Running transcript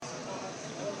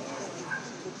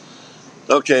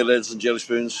Okay, ladies and jelly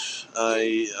spoons,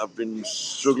 I've been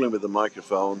struggling with the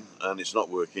microphone and it's not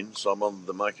working, so I'm on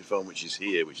the microphone which is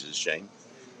here, which is a shame.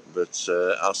 But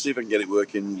I'll see if I can get it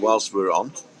working whilst we're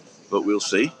on. But we'll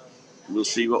see. We'll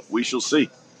see what we shall see.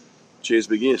 Cheers,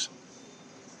 big ears.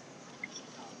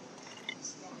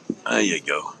 There you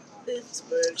go.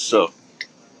 So,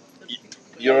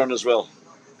 you're on as well.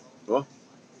 What?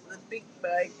 The big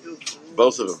microphone.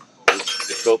 Both of them.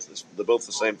 They're both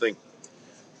the same thing.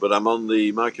 But I'm on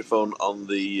the microphone on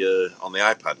the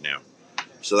iPad now,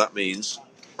 so that means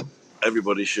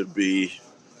everybody should be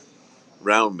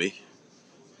round me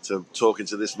to talking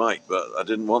to this mic. But I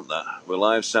didn't want that. We're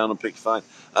live, sound and pick fine.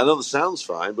 I know the sound's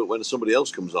fine, but when somebody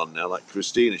else comes on now, like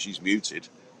Christina, she's muted.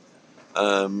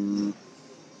 You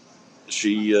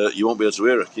won't be able to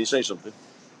hear her. Can you say something?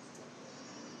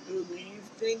 Good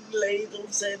evening,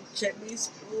 ladles and jelly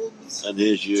spoons. And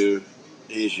here's your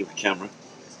camera.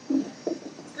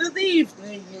 Good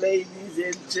evening, ladies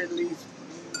and jelly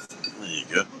spoons. There you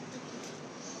go.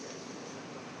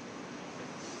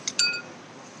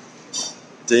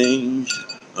 Ding.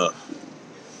 Oh,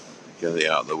 get it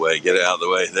out of the way. Get it out of the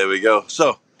way. There we go.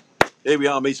 So, here we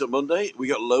are, Meet Up Monday. We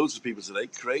got loads of people today.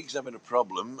 Craig's having a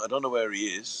problem. I don't know where he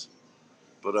is,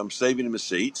 but I'm saving him a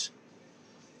seat.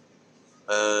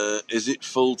 Is it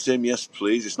full, Tim? Yes,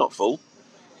 please. It's not full,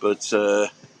 but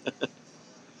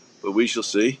we shall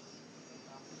see.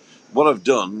 What I've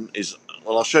done is,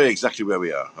 well, I'll show you exactly where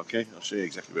we are, okay? I'll show you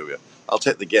exactly where we are. I'll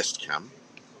take the guest cam,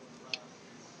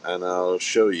 and I'll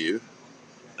show you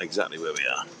exactly where we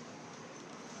are.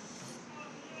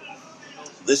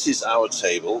 This is our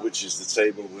table, which is the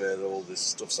table where all this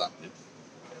stuff's happening.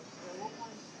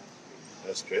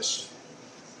 There's Chris.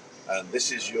 And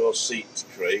this is your seat,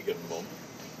 Craig and Mum.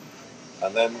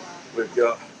 And then we've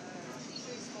got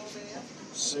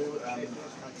Sue and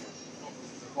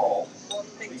Paul.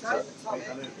 Peter,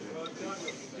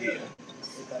 here.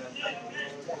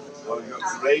 Well, we've got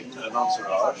Craig and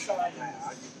Entourage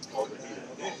over here.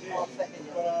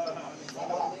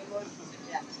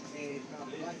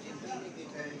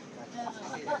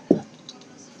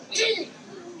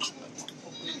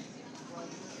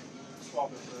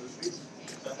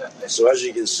 So as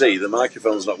you can see, the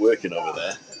microphone's not working over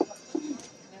there.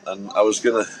 And I was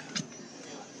going to...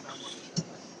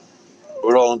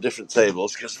 We're all on different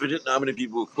tables because we didn't know how many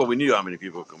people... Well, we knew how many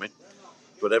people were coming.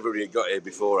 But everybody got here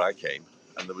before I came.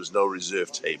 And there was no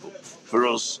reserved table for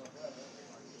us.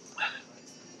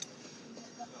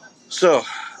 So,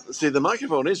 see, the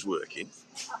microphone is working.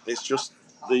 It's just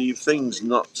the thing's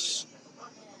not...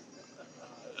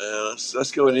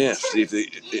 let's go in here, see if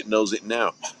it knows it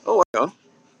now. Oh, hang on.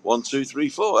 1, 2, 3,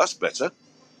 4. That's better.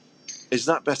 Is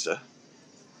that better?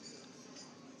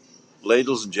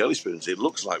 Ladles and jelly spoons. It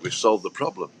looks like we've solved the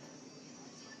problem.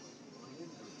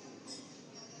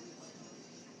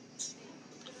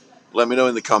 Let me know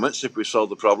in the comments if we've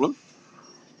solved the problem.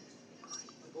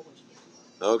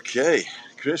 Okay,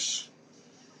 Chris.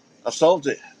 I solved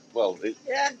it. Well,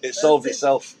 it solved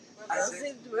itself. I was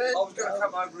going to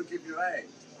come over and give you a hand.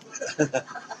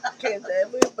 Can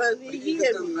everybody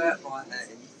hear me? My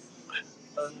hand.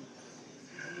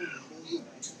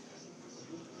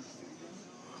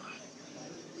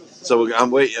 So I'm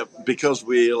waiting because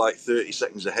we're like 30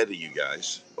 seconds ahead of you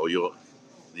guys, or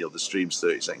the stream's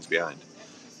 30 seconds behind.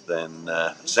 Then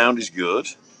sound is good.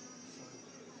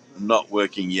 Not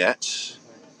working yet.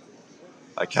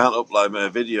 I can't upload my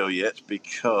video yet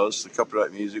because the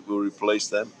copyright music will replace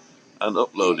them and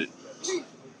upload it.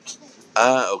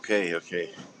 Okay.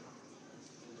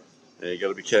 You got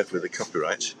to be careful with the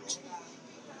copyright.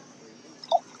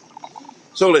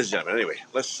 So, ladies and gentlemen, anyway,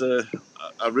 let's.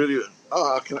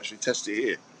 I can actually test it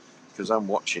here because I'm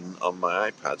watching on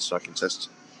my iPad, so I can test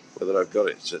whether I've got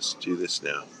it. So let's do this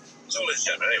now. So, ladies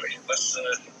and gentlemen, anyway, let's.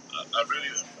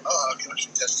 I can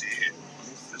actually test it here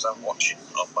because I'm watching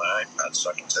on my iPad, so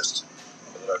I can test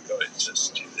whether I've got it. So let's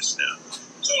do this now.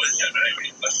 So, ladies and gentlemen,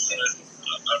 anyway, let's.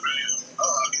 I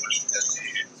can actually test it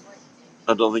here.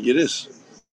 I don't think it is.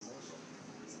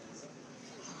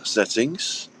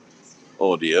 Settings,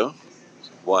 audio,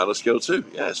 wireless go to.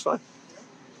 Yeah, it's fine.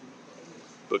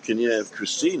 But can you have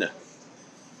Christina?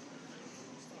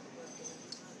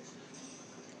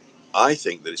 I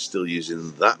think that it's still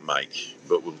using that mic,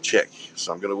 but we'll check.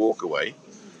 So I'm going to walk away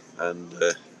and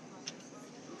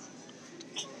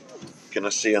can I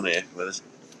see on here?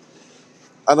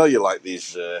 I know you like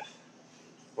these,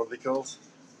 what are they called?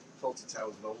 Faulty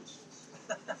Towers and Olds.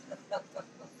 So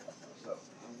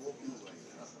I'm walking away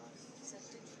now.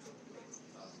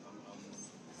 I'm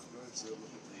going to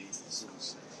look at the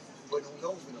sunset. When all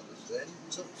those been on the then,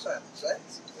 sunset.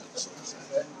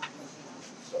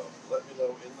 So let me know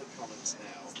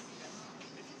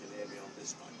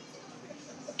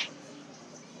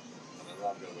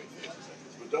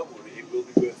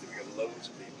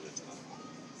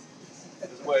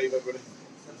wave, everybody.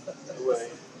 Away.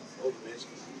 Hold the beers.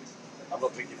 I'm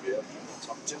not drinking beer.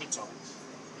 Tin and tonics.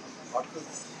 Vodka.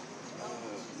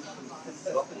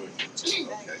 Not working.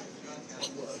 Okay.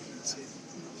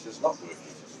 It's just not working.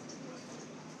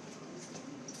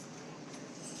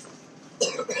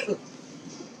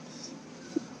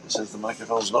 It says the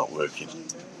microphone's not working.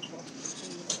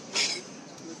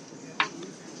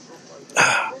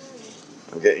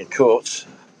 I'm getting caught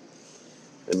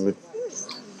in the...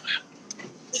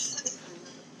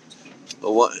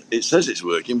 Well, what it says it's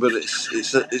working, but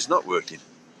it's not working.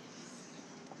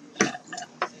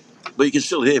 But you can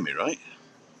still hear me, right?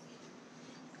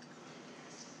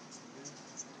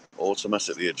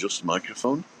 Automatically adjust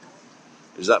microphone.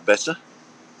 Is that better?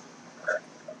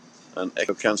 And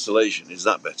echo cancellation. Is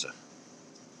that better?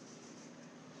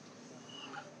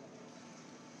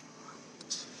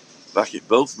 Back it.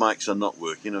 Both mics are not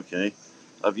working. Okay.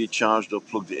 Have you charged or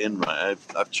plugged it in right?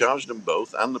 I've charged them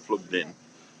both and they're plugged in,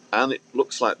 and it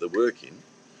looks like they're working.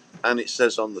 And it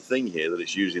says on the thing here that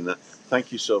it's using that.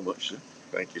 Thank you so much, sir.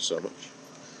 Thank you so much.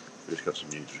 We've just got some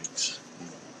new drinks.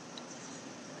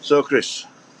 So, Chris,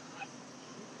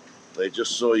 they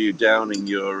just saw you downing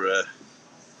your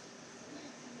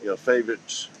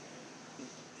favourite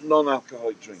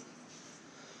non-alcoholic drink.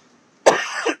 I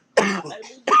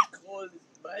wouldn't call it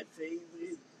my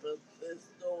favourite, but there's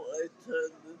no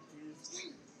alternative.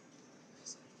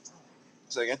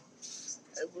 Say again?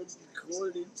 I wouldn't call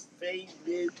it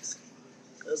favourite,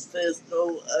 because there's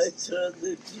no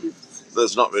alternative.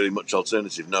 There's not really much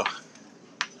alternative, no.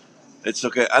 It's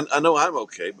okay. I know I'm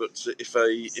okay, but if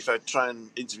I try and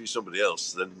interview somebody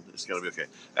else, then it's going to be okay.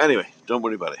 Anyway, don't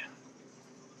worry about it.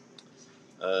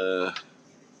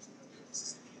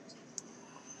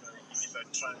 If I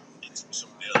try and interview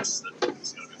somebody else, then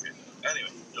it's going to be okay.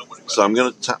 Anyway, don't worry about it. So I'm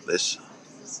going to tap this.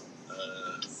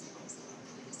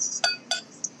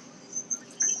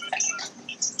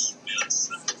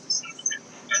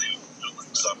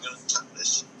 So I'm going to tap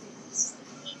this.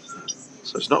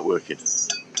 So it's not working.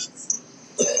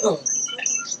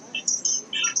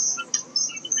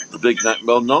 The big neck.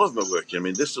 Well, none of them are working. I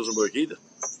mean, this doesn't work either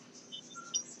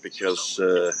because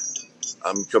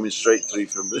I'm coming straight through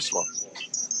from this one.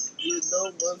 You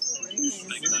know what?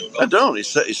 I don't. It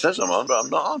says I'm on, but I'm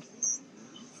not on.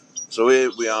 So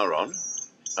here we are on,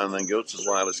 and then go to the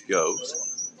wireless go,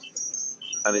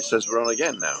 and it says we're on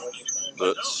again now.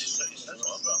 But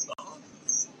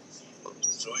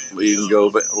we can go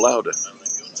a bit louder.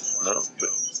 No,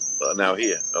 but now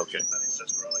here. Okay.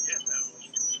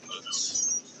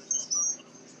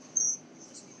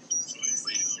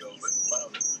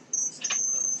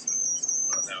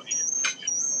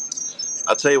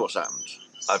 I'll tell you what's happened.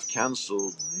 I've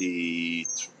cancelled the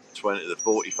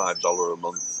 $45 a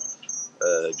month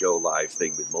go live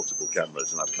thing with multiple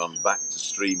cameras, and I've gone back to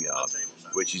StreamYard,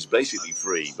 which is basically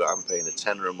free, but I'm paying a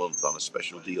tenner a month on a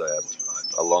special deal I had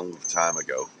a long time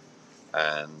ago,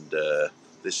 and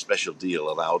this special deal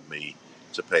allowed me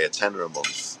to pay a tenner a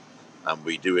month, and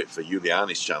we do it for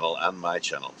Giuliani's channel and my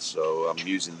channel, so I'm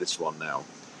using this one now,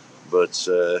 but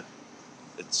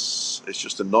it's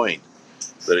just annoying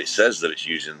that it says that it's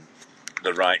using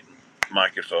the right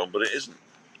microphone, but it isn't.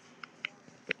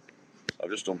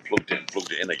 I've just unplugged it and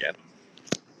plugged it in again.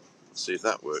 Let's see if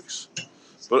that works.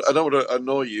 But I don't want to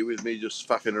annoy you with me just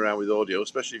faffing around with audio,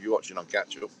 especially if you're watching on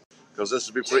catch up, because this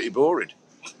would be pretty boring,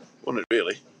 wouldn't it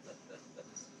really?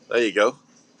 There you go.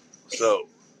 So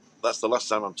that's the last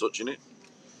time I'm touching it.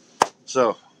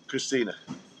 So, Christina,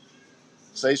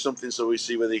 say something so we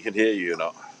see whether he can hear you or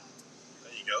not.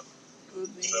 There you go.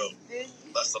 So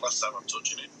that's the last time I'm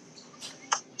touching it.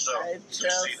 So,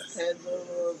 Christina,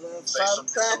 say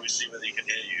something so we see whether he can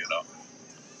hear you or not.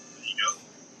 There you go.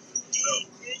 So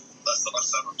that's the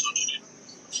last time I'm touching it.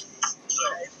 So,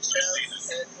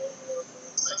 Christina.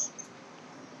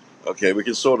 Okay, we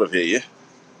can sort of hear you,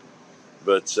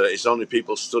 but it's only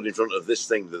people stood in front of this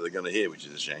thing that they're going to hear, which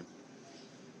is a shame.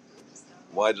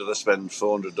 Why did I spend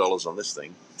 $400 on this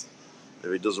thing if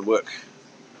it doesn't work?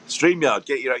 StreamYard,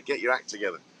 get your act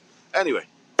together. Anyway,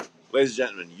 ladies and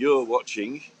gentlemen, you're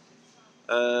watching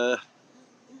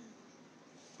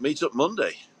Meetup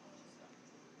Monday.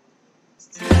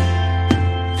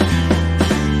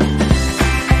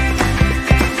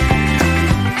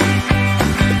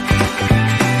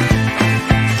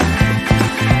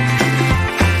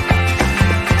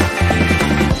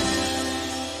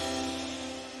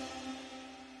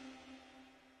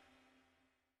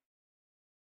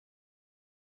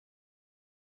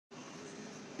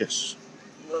 Yes.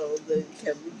 No, they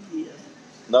can be here.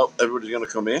 No, everybody's going to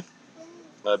come here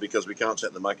because we can't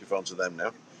set the microphone to them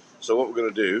now. So what we're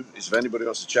going to do is if anybody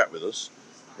wants to chat with us,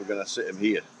 we're going to sit them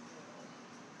here.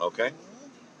 Okay?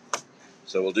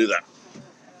 So we'll do that.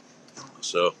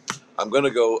 So I'm going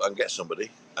to go and get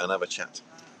somebody and have a chat.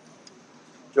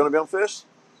 Do you want to be on first?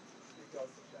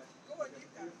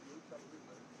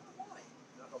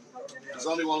 There's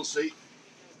only one seat.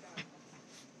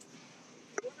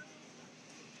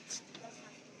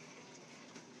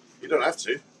 You don't have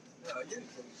to.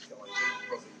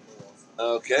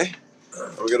 Okay.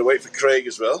 We're going to wait for Craig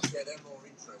as well. Yeah, they're more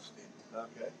interesting.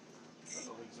 Okay. I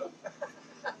don't think so.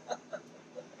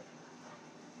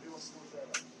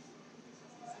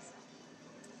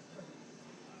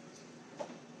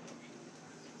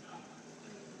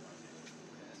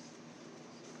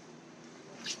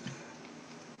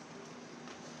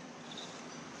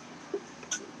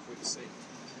 Quick seat.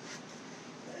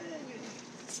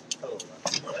 Hello, man.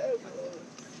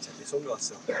 Take your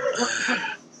sunglasses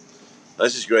off.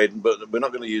 This is great, but we're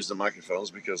not going to use the microphones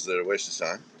because they're a waste of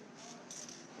time.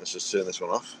 Let's just turn this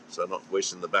one off, so I'm not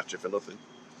wasting the battery for nothing.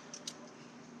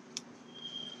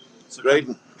 So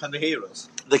Graydon. Can they hear us?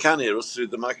 They can hear us through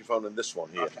the microphone in this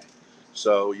one here. Okay.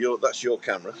 So that's your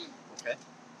camera. Okay.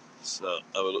 So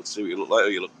have a look, see what you look like. Oh,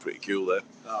 you look pretty cool there.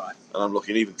 All right. And I'm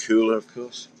looking even cooler, of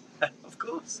course. Of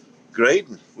course.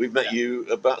 Graydon, we've met you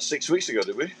about 6 weeks ago,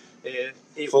 did we? It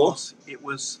 4?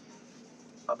 was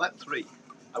about 3.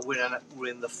 We're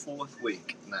in the 4th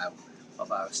week now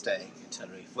of our stay in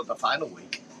Tenerife. Well, the final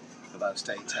week of our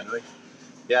stay in Tenerife.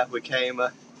 Yeah, we came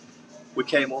up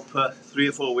 3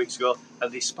 or 4 weeks ago,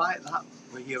 and despite that,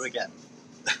 we're here again.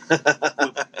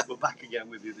 we're back again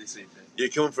with you this evening. You're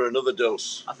coming for another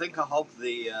dose. I think I hogged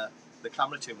the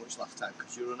camera too much last time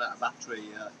because you ran out of battery.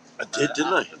 I did,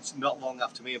 didn't I? It's not long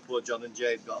after me and poor John and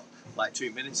Jade got like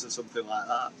 2 minutes or something like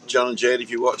that. John and Jade, if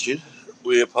you're watching,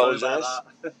 we apologise.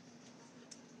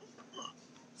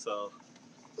 So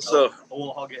So I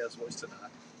won't hog it as much tonight.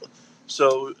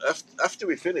 So after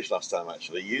we finished last time,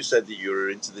 actually, you said that you were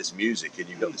into this music and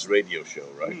you've got this radio show,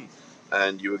 right?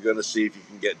 And you were going to see if you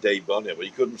can get Dave Bonnier, but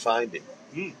you couldn't find him.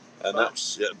 And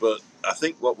that's. But I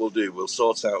think what we'll do, we'll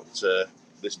sort out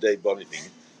this Dave Bonnier thing,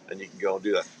 and you can go and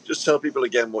do that. Just tell people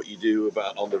again what you do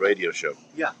about on the radio show.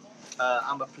 Yeah,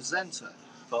 I'm a presenter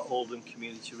for Oldham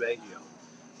Community Radio,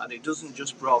 and it doesn't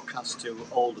just broadcast to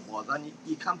Oldham, and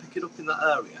you can pick it up in that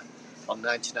area on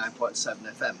 99.7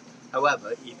 FM.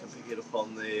 However, you can pick it up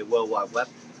on the World Wide Web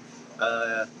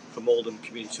from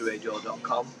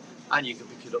oldhamcommunityradio.com, and you can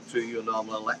pick it up through your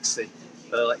normal Alexa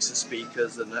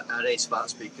speakers and any smart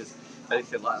speakers,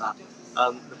 anything like that.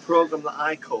 The programme that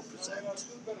I co-present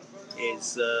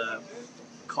is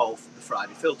called The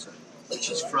Friday Filter,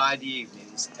 which is Friday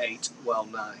evenings 8,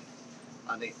 9,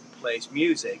 and it plays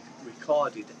music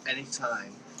recorded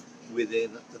anytime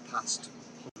within the past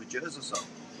 100 years or so.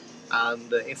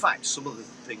 And in fact, some of the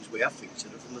things we have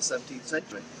featured are from the 17th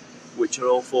century, which are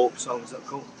all folk songs that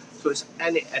come. So it's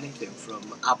anything from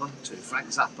ABBA to Frank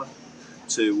Zappa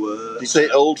to... Did you say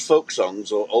old folk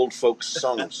songs or old folk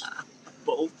songs?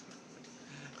 Both.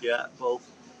 Yeah, both.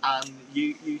 And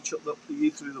you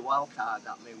threw the wild card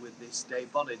at me with this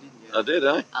Dave Bonnier, didn't you? I did,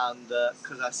 eh? And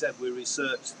because I said we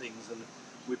research things and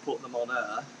we put them on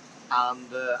air, and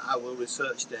I will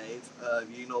research Dave.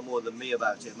 You know more than me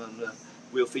about him, and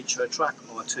we'll feature a track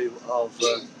or two of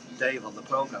Dave on the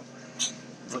programme.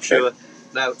 For sure.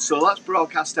 Now, so that's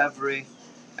broadcast every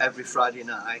Friday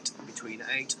night between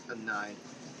 8 and 9,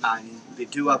 and they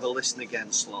do have a listen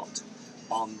again slot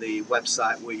on the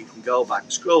website where you can go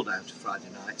back, scroll down to Friday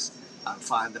nights and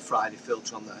find the Friday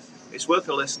Filter on there. It's worth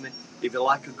a listening. If you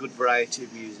like a good variety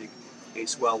of music,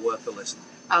 it's well worth a listen.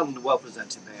 And well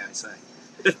presented, may I say.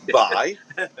 By?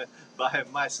 By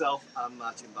myself and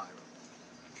Martin Byron.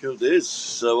 Cool dudes.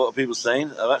 So what are people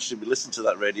saying? I've actually listened to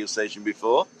that radio station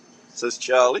before, says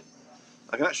Charlie.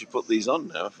 I can actually put these on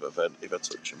now if I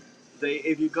touch them.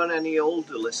 If you've got any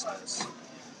older listeners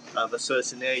of a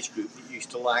certain age group that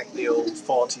used to like the old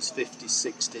 40s, 50s,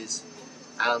 60s,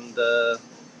 and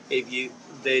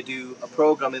they do a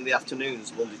programme in the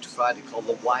afternoons, Monday to Friday, called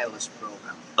the Wireless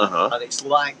Programme. And it's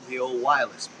like the old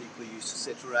Wireless. People used to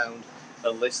sit around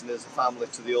and listen as a family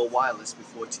to the old Wireless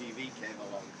before TV came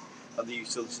along. And they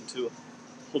used to listen to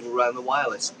huddle around the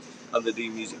Wireless. And they do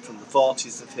music from the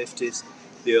 40s, the 50s,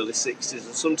 the early 60s,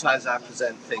 and sometimes I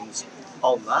present things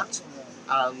on that.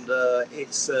 And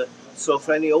it's so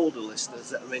for any older listeners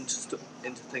that are into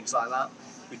things like that,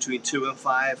 between 2 and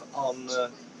 5 on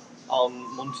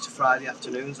Monday to Friday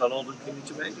afternoons on Oldham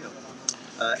Community Radio.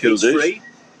 It's free.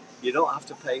 You don't have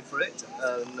to pay for it.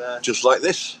 And, just like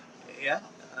this. Yeah,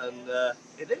 and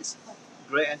it is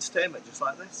great entertainment, just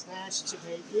like this. Nice to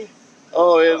meet you.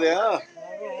 Oh, here they are.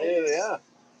 Here they are.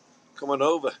 Coming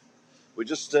over. We're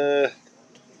just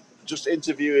just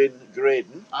interviewing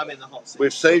Graydon. I'm in the hot seat.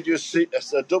 We've saved you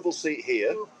a double seat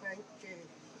here. Oh, thank you.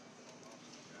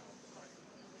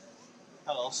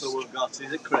 And also we've got,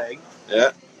 is it Craig?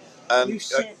 Yeah. And You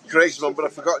sit- Craig's you mum, sit but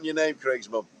I've there. forgotten your name, Craig's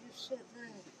mum. You sit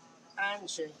there.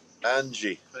 Angie.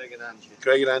 Angie. Craig and Angie.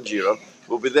 Craig and Angie are on.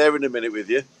 We'll be there in a minute with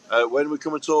you. When we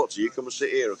come and talk to you, come and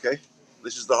sit here, okay?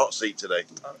 This is the hot seat today.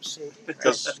 Hot seat.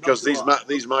 Because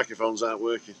these microphones aren't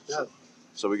working. No.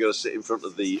 So we got to sit in front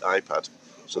of the iPad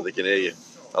so they can hear you.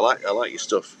 I like your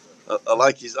stuff. I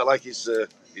like his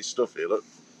stuff here. Look,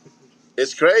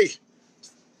 it's Craig.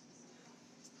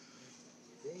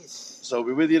 Yes. So we'll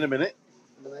be with you in a minute.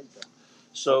 Like that.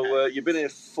 So you've been here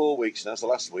 4 weeks now. So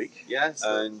last week, Yes.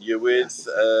 and you're with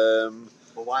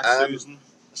My wife Susan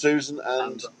Susan and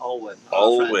and Olwyn.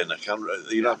 Olwyn. I can't.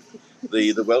 You know,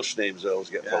 the Welsh names I always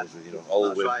get Yeah. problems with. You know,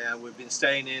 That's Olwyn. right, yeah. We've been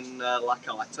staying in La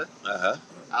Caleta Uh-huh.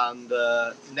 and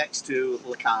next to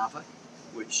La Cava,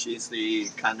 which is the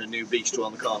kind of new bistro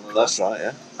on the corner there. That's right.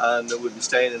 Yeah. And we've been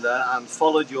staying in there and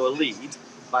followed your lead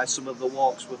by some of the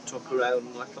walks we've took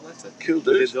around La Caleta. Cool, We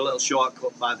dude. did a little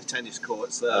shortcut by the tennis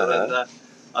courts there Uh-huh.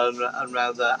 and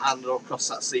round there and across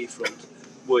that seafront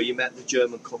where you met the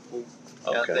German couple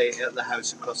Okay. at the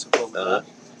house across the front Uh-huh. there.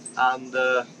 And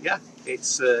yeah,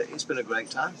 it's been a great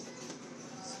time.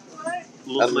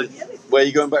 Lovely. Where are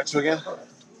you going back to again?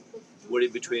 We're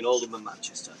in between Oldham and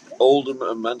Manchester. Oldham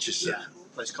and Manchester. Yeah,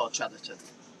 a place called Chadderton.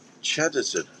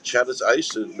 Chadderton. I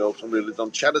used to know somebody who lived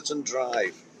on Chadderton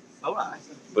Drive, All right.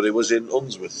 but it was in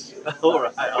Unsworth, All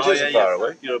right. which Oh, isn't yeah, far yeah.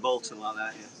 away. You're a Bolton like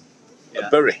that, yeah.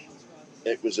 Bury.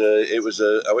 It was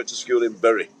a. I went to school in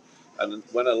Bury, and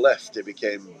when I left, it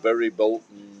became Bury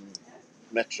Bolton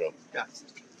Metro. Yeah.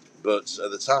 But at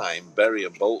the time, Bury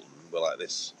and Bolton were like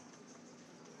this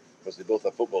because they both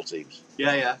have football teams.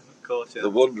 Yeah, yeah, of course, yeah. The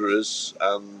Wanderers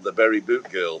and the Bury Boot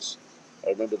Girls.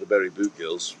 I remember the Bury Boot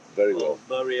Girls very well.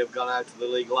 Bury have gone out of the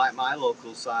league like my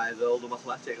local side, Oldham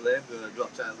Athletic. They've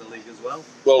dropped out of the league as well.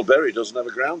 Well, Bury doesn't have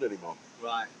a ground anymore.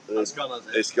 Right, that's gone, has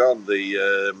it? It's gone.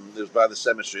 It was by the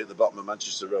cemetery at the bottom of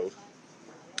Manchester Road,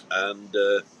 and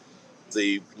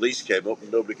the lease came up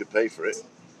and nobody could pay for it,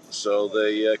 so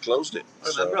they closed it. I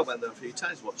remember I went there a few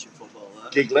times watching football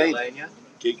there. Gig Lane. Yeah.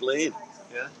 Gig Lane.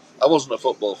 Yeah. I wasn't a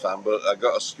football fan, but I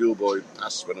got a schoolboy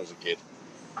pass when I was a kid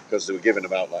because they were giving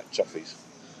them out like toffees.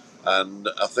 And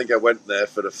I think I went there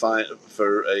for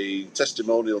a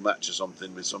testimonial match or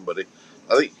something with somebody.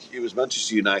 I think it was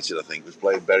Manchester United. I think was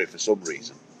playing Bury for some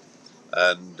reason,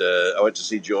 and I went to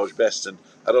see George Best, and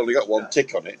I'd only got one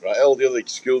tick on it. Right, all the other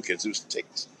school kids, it was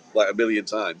ticked like a million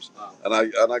times, Wow.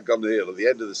 and I'd gone here at the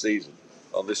end of the season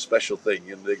on this special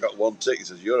thing, and they got one tick. He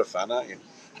says, "You're a fan, aren't you?"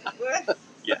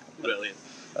 Yeah, brilliant.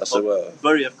 I said, "Well,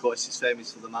 Bury, of course, is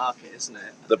famous for the market, isn't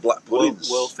it? the black puddings."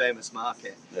 World famous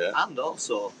market. Yeah. And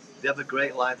also, they have a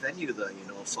great live venue there,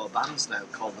 for bands now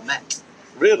called the Met.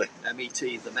 Really,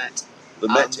 M-E-T, the Met. the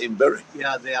Met in Bury.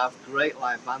 Yeah, they have great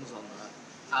live bands on there.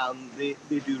 And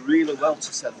they do really well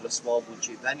to set a small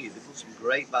budget venue. They put some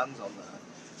great bands on there.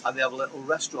 And they have a little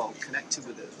restaurant connected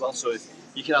with it as well. So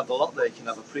you can have the lot there. You can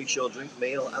have a pre-show drink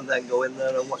meal and then go in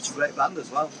there and watch a great band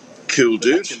as well. Cool,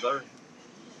 The Met dude. in Bury,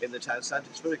 in the town centre.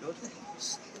 It's very good.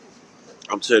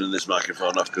 I'm turning this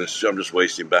microphone off because I'm just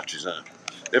wasting batteries now.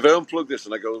 If I unplug this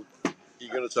and I go,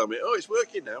 you're going to tell me, oh, it's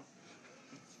working now.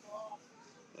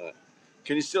 Right.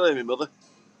 Can you still hear me, Mother?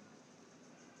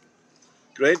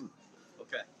 Graydon,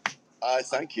 Okay. I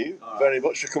thank you All right. very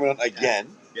much for coming on again.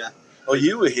 Yeah. Oh,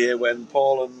 you were here when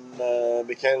Paul and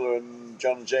Michaela and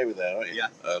John and Jay were there, aren't you? Yeah.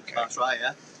 Okay. That's right,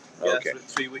 yeah. Yeah, Okay.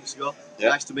 3 weeks ago. Yeah.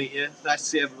 Nice to meet you. Nice to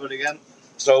see everybody again.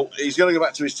 So he's going to go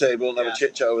back to his table and have Yeah. a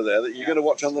chit chat over there. That you're going to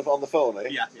watch on the phone, eh?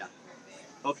 Yeah, yeah.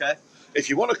 Okay. If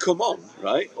you want to come on,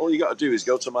 right, all you got to do is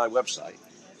go to my website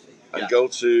and Yeah. go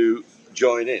to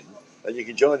join in, and you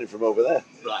can join in from over there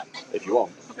Right. if you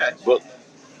want. Okay. But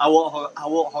I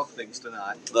won't hog things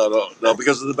tonight. no,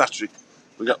 because of the battery.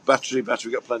 We got battery.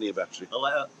 We got plenty of battery. I'll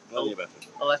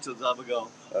let us have a go.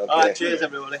 Okay. All right, cheers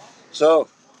everybody. So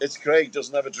it's Craig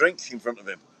doesn't have a drink in front of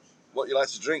him. What you like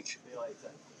to drink? See you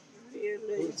later.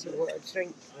 Really? What a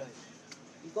drink.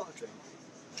 You got a drink?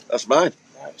 That's mine.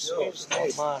 That's it's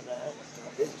not mine.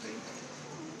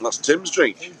 That's Tim's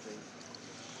drink.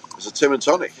 It's a Tim and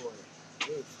tonic.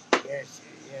 Yes,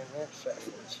 yeah, that's right.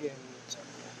 It's you.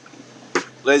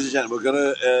 Ladies and gentlemen, we're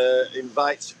going to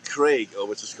invite Craig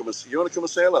over to come and see. You want to come and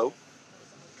say hello?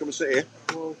 Come and sit here.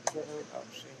 Well, I'll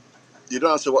see. You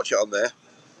don't have to watch it on there.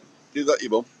 Do that,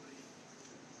 your mum.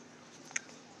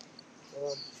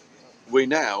 Well, We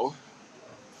now.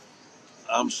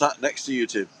 I'm sat next to you,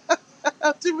 Tim.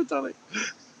 Tim and tonic.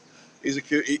 He's a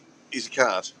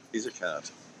card. He's a card.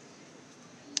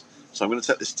 So So I'm going to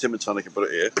take this Tim and Tonic and put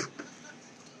it here.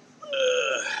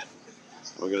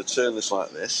 We're going to turn this like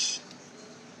this.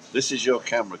 This is your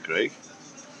camera, Craig.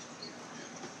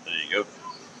 There you go.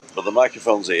 But the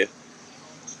microphone's here.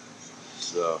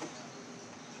 So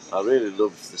I really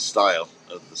love the style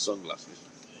of the sunglasses.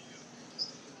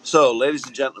 So, ladies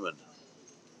and gentlemen,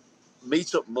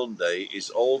 Meetup Monday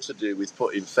is all to do with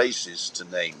putting faces to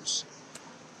names.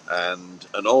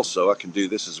 And also, I can do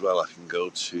this as well. I can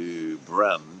go to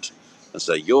brand and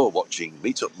say, you're watching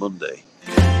Meetup Monday.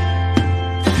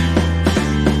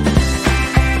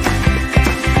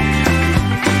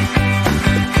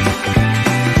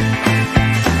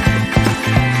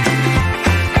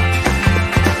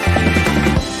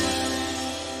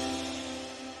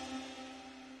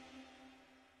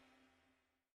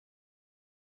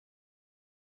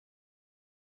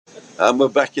 And we're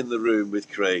back in the room with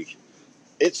Craig.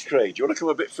 It's Craig. Do you want to come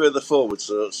a bit further forward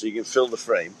so you can fill the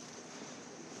frame?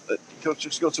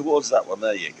 Just go towards that one.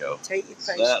 There you go. Take your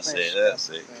face. That's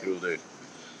it. Cool, dude.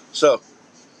 So,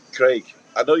 Craig,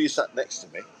 I know you sat next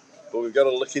to me, but we've got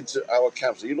to look into our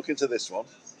camps. So you look into this one,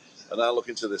 and I'll look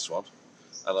into this one,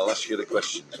 and I'll ask you the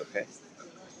questions, okay?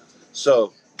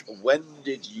 So, when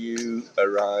did you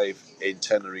arrive in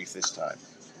Tenerife this time?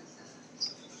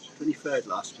 23rd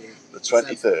last year. The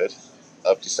 23rd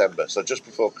of December, so just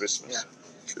before Christmas.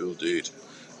 Yeah. Cool, dude.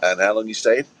 And how long you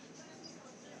stayed?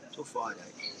 Till Friday.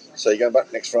 So you're going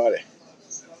back next Friday?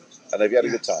 And have you had a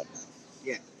good time?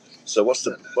 Yeah. So what's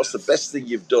the best thing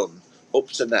you've done up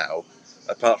to now,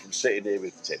 apart from sitting here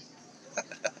with Tim?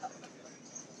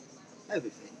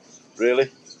 Everything. Really?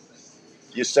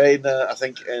 You're staying, I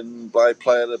think, in by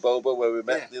Playa de Boba, where we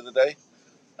met the other day?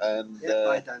 And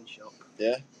by Dan's shop.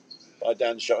 Yeah? By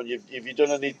Dan's shop. And have you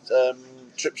done any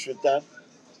trips with Dan?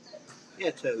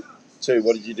 Yeah, two. Two.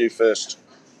 What did you do first?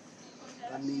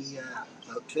 And the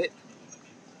boat trip.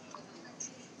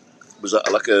 Was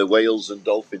that like a whales and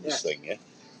dolphins thing, yeah?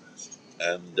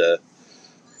 And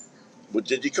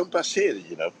did you come past here,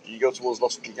 you know? Did you go towards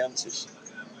Los Gigantes?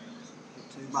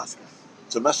 To Mascot.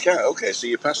 To Mascot, okay, so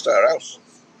you passed our house.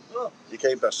 Oh. You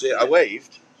came past here. I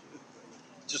waved,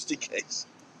 just in case.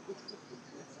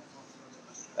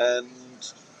 And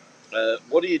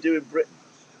what do you do in Britain?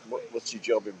 What's your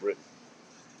job in Britain?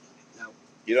 No.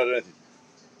 You don't do anything?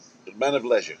 A man of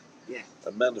leisure? Yeah.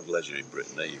 A man of leisure in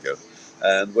Britain, there you go.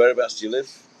 And whereabouts do you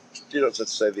live? You don't have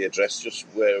to say the address, just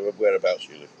whereabouts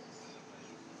you live.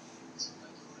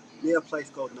 Near a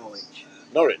place called Norwich.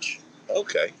 Norwich,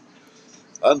 okay.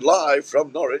 And live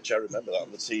from Norwich, I remember that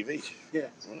on the TV. Yeah.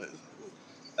 Right.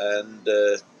 And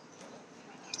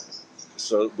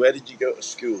so where did you go to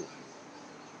school?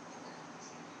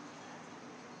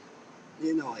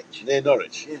 Near Norwich. Near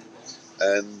Norwich? Yeah.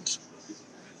 And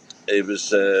it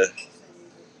was...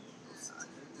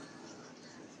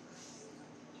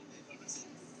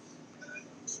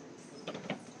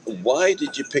 why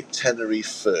did you pick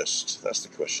Tenerife first? That's the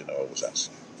question I always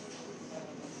ask.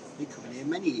 I've been coming here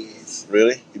many years.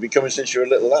 Really? You've been coming since you were a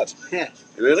little lad? Yeah.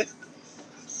 Really?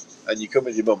 And you come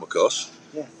with your mum, of course?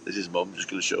 Yeah. This is mum, just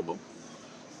going to show mum.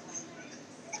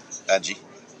 Angie.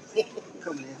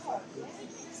 Coming here for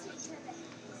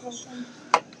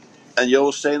And you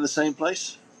all stay in the same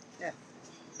place? Yeah.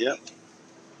 Yeah.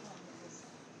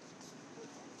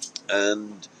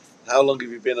 And how long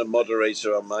have you been a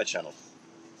moderator on my channel?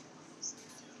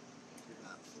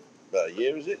 About a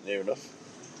year, is it? Near enough.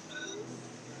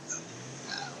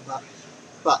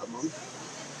 About a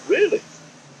month. Really?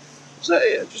 Is that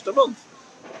it? Just a month?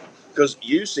 Because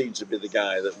you seem to be the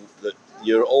guy that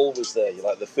you're always there. You're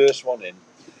like the first one in,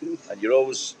 and you're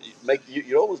always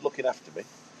looking after me,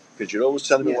 because you're always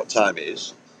telling me what time it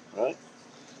is, right?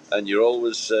 And you're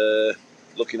always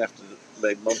looking after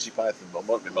the Monty Python.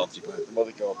 Won't be Monty Python. What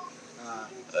are they called?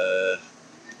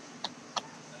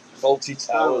 Faulty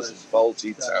Towers.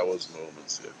 Faulty Towers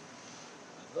moments.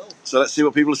 Yeah. So let's see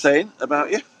what people are saying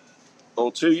about you,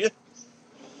 or to you.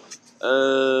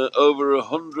 Over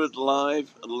 100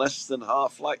 live and less than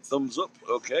half like thumbs up.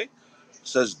 Okay,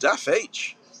 says Daff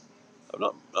H. I've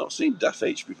not seen Daff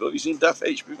H before. Have you seen Daff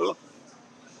H before?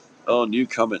 Oh, new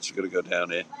comments are going to go down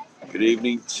here. Good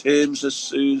evening, Tim, says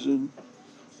Susan.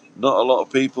 Not a lot of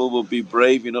people will be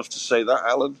brave enough to say that,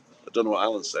 Alan. I don't know what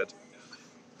Alan said.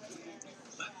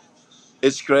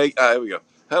 It's Craig. Here we go.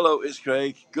 Hello, it's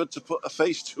Craig. Good to put a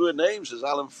face to a name, says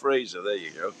Alan Fraser. There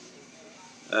you go.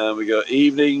 And we go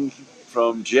evening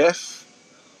from Jeff.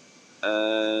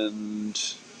 And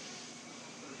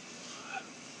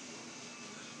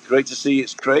great to see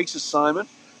it's Craig, says Simon.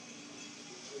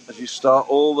 As you start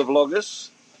all the vloggers.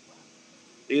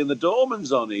 Ian the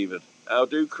Doorman's on even. How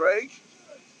do, Craig?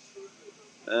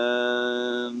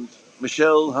 And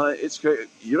Michelle, hi. It's great.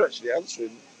 You're actually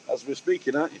answering as we're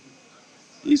speaking, aren't you?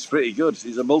 He's pretty good.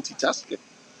 He's a multitasker.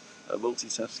 A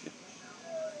multitasker.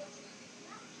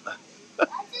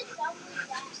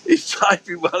 He's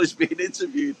typing while he's being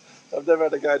interviewed. I've never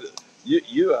had a guy that...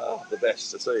 You are the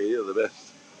best, I tell you. You're the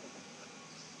best.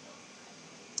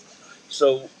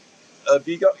 So, have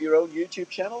you got your own YouTube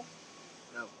channel?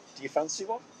 No. Do you fancy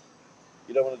one?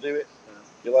 You don't want to do it? No.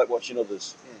 You like watching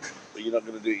others? Yeah. But you're not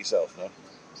going to do it yourself, no?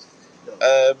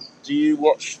 No. Do you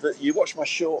watch you watch my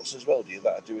shorts as well? Do you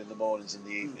that I do in the mornings and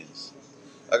the evenings?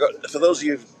 I got for those of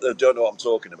you that don't know what I'm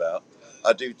talking about.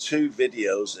 I do 2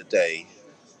 videos a day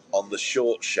on the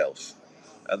short shelf,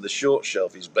 and the short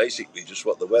shelf is basically just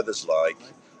what the weather's like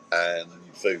and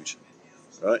food,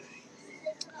 right?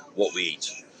 What we eat.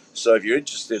 So if you're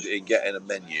interested in getting a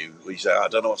menu where you say, I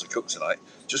don't know what to cook tonight,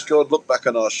 just go and look back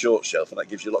on our short shelf, and that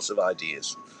gives you lots of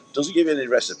ideas. Doesn't give you any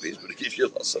recipes, but it gives you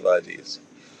lots of ideas.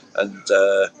 And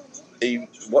he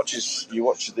watches. You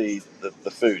watch the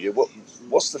food.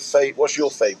 What's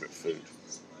your favourite food?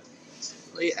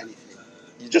 I'll eat anything.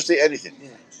 You just eat anything. Yeah.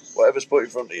 Whatever's put in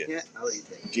front of you. Yeah, I'll eat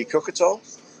it. Do you cook at all?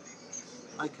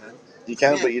 I can. You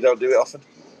can, Yeah. but you don't do it often.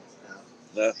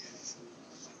 No. No. Are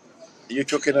you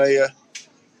cooking a?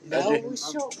 No,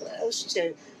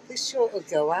 we sort of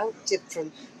go out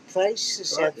different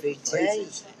places every day.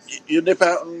 You nip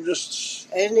out and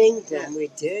just. In England, we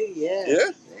do, yeah.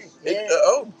 Yeah. Yeah. At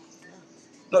home.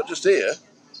 Not just here.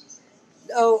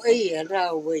 Oh, here,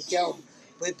 no, we don't.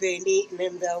 We've been eating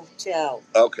in the hotel.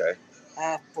 Okay.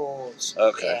 Half-boards.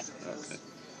 Okay. Yeah. Okay.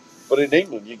 But in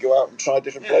England, you go out and try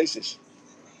different places.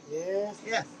 Yeah.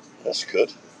 Yeah. That's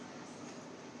good.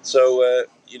 So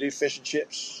you do fish and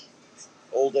chips,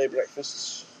 all day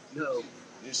breakfasts. No. You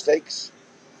do steaks.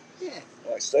 Yeah.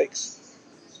 I like steaks.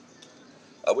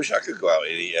 I wish I could go out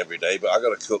and eat every day, but I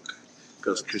got to cook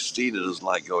because Christina doesn't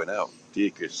like going out. Do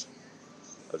you, Chris?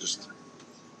 I'll just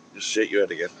shake your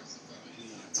head again.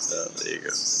 Oh, there you go.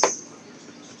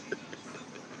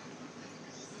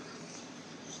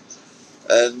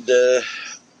 And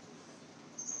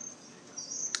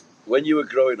when you were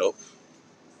growing up,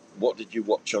 what did you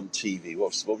watch on TV?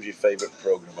 What was your favourite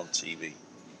programme on TV?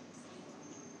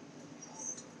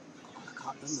 I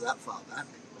can't remember that far back.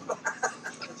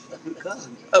 You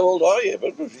can't. How old are you?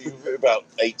 You're about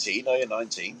 18, are you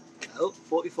 19? Oh,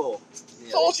 44.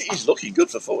 Yeah. 40? He's looking good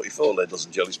for 44, Ledlers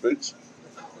and Jelly Spoons.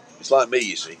 It's like me,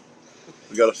 you see.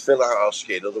 We've got to fill out our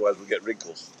skin, otherwise we'll get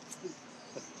wrinkles.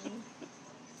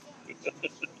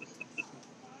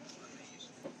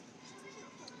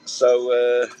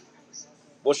 So,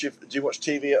 do you watch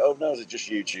TV at home now, or is it just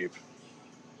YouTube?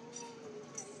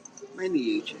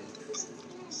 Mainly YouTube.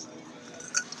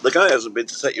 The guy hasn't been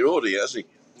to take your order yet, has he?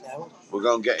 No. We'll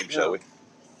go and get him, shall we?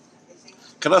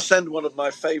 Can I send one of my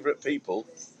favourite people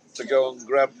to go and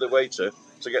grab the waiter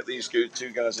to get these 2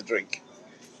 guys a drink?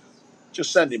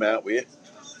 Just send him out, will you?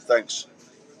 Thanks.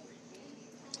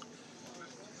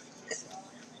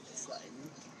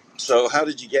 So, how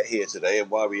did you get here today, and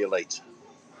why were you late?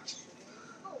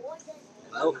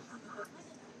 Well,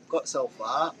 got so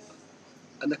far,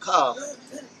 and the car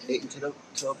hit into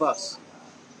a bus.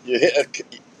 You hit a...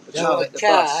 No, hit the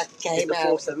car hit came the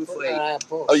out 473. our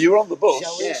bus. Oh, you were on the bus,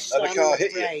 So we Yeah. and the car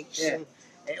hit you? brakes Yeah. and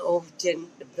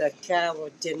the car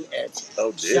didn't hit.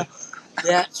 Oh, dear. So we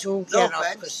had to No get off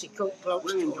offence. because he couldn't close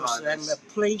Women to us. And then drivers.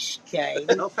 the police came.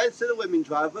 No offence to the women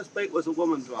drivers, but it was a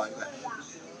woman driver.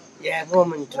 Yeah,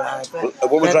 woman driver. A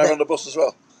woman But driver on the bus as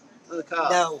well? Oh, the car.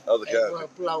 No, Oh, the car. it was a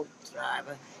bloke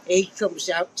driver. He comes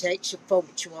out, takes a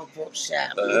photo of what's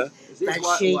happened. Uh-huh. Is this And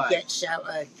white she and white? gets out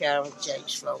her car and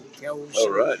takes photos.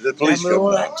 All right. The And police we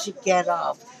all come. had to get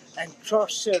off and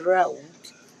cross the road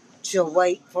to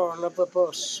wait for another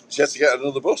bus. She had to get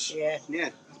another bus. Yeah.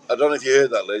 Yeah, I don't know if you heard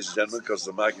that, ladies and gentlemen, because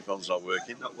the microphone's not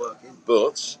working. not working.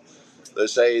 But they're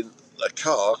saying a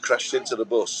car crashed into the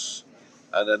bus,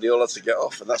 and then they all had to get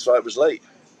off, and that's why it was late.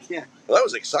 Yeah. Well, that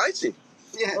was exciting.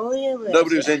 Yeah. Oh, yeah.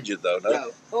 Nobody was injured, though, no?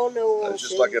 No. Oh, no. It was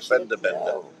just like a fender bender.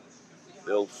 No.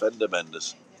 The old fender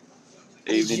benders.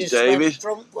 He Evening, just David. went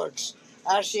frontwards.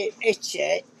 As it hit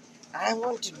it, I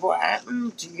wondered what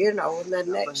happened, and the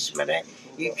next minute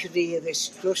you could hear this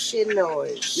crushing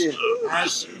noise. Yeah.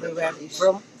 As we went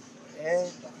front. Yeah.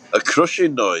 A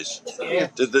crushing noise. Yeah.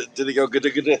 Did it go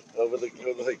gudda over the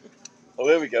thing? Oh,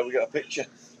 here we go. We got a picture.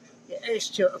 It's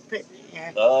took a picture.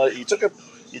 Yeah.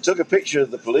 You took a picture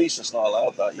of the police. It's not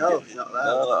allowed. That No, get, not no,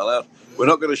 allowed. not allowed. We're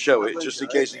not going to show I'm it going just to in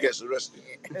case show he it, gets arrested,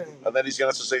 and then he's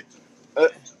going to have to say,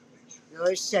 No,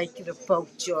 he's taking a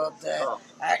photo of the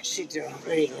accident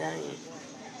ring.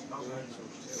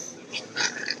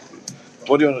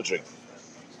 "What do you want to drink?"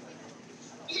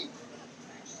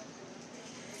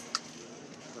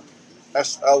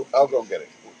 I'll go and get it.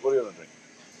 What are you going to drink?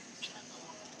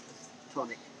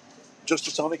 Tonic. Just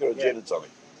a tonic or a gin and tonic?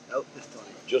 No, just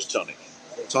tonic. Just tonic.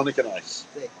 Tonic and ice.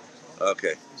 Sí.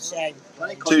 Okay. Same.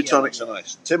 Two tonics and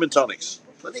ice. Tim and tonics.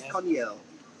 Tonic con hielo.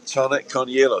 Tonic con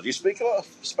hielo. Do you speak a lot of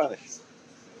Spanish?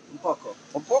 Un poco.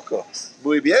 Un poco.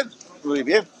 Muy bien. Muy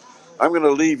bien. I'm going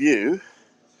to leave you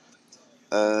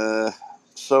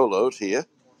soloed here,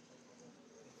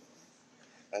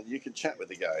 and you can chat with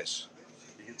the guys.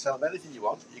 You can tell them anything you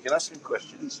want. You can ask them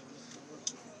questions.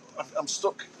 I'm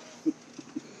stuck.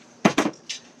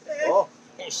 Oh.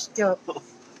 It's stuck.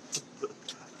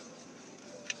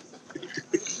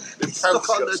 It's stuck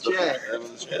on the chair.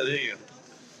 There you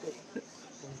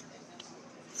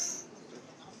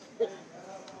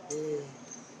go.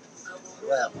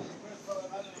 Well,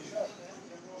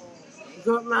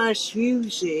 You've got nice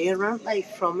views here, haven't they,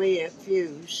 from here,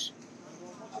 views.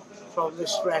 From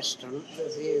this restaurant, the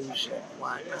views are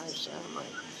quite nice, aren't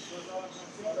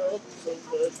they? Not so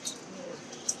much.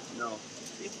 no.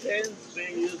 Depends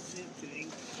where you're sitting.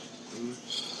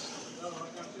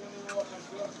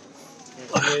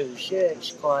 The views, yeah,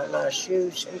 it's quite nice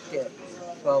views, isn't it?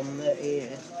 From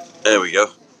here. There we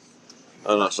go.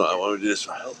 Oh, no, that's not that one. We do this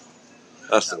one.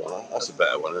 That's the one. That's the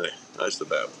better one, isn't it? That's the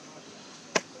better one.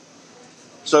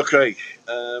 So, Craig,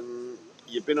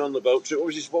 you've been on the boat trip. What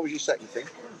was your second thing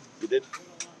you did?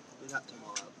 We're not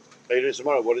tomorrow. Are you doing it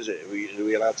tomorrow? What is it? Are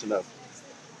we allowed to know?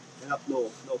 We're up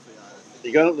north, North of the island.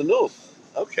 You're going up the north?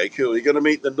 Okay, cool. You're going to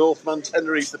meet the Northman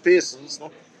Tenerife, the Pearsons,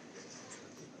 no?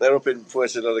 They're up in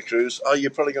Puerto de la Cruz. Oh,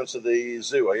 you're probably going to the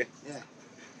zoo, are you? Yeah.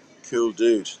 Cool,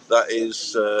 dude. That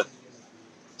is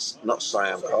not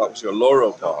Siam Park. It's got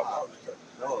Loro Park.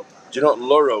 No. Do you know what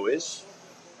Loro is?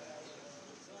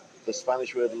 The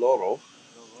Spanish word loro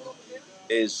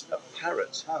is a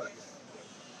parrot. Parrot.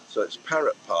 So it's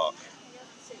Parrot Park.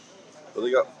 But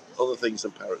they got other things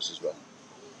than parrots as well.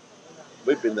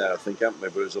 We've been there, I think, haven't we?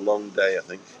 But it was a long day, I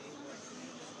think.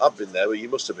 I've been there, but you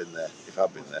must have been there, if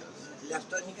I've been there. Las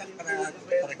tónicas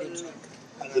para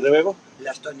quién ¿De nuevo?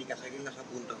 Las tónicas, aquí las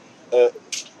apunto.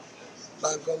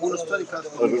 Van con unos tónicas No,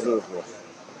 con no, hielo. no.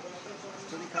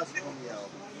 Tónicas con hielo.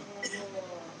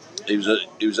 He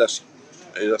was asking,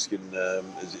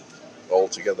 is it all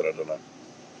together? I don't know.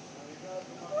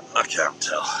 I can't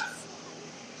tell.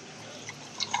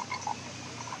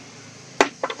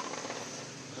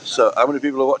 So, how many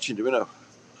people are watching? Do we know?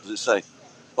 Does it say?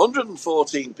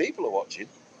 114 people are watching.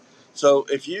 So,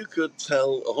 if you could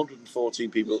tell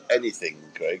 114 people anything,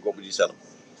 Craig, what would you tell them?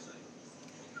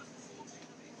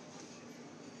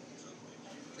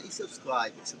 Please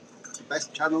subscribe. It's the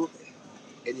best channel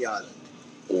in the island.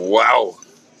 Wow.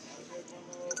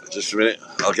 Just a minute.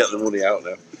 I'll get the money out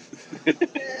now.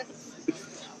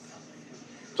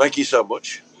 Thank you so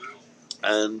much.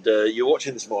 And you're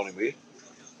watching this morning, were you?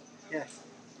 Yes.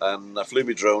 And I flew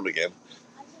my drone again.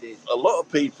 Did. A lot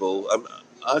of people,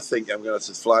 I think I'm going to have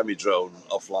to fly my drone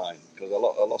offline because I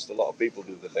lost a lot of people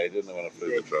the other day, didn't I, when I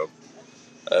flew the drone?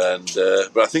 And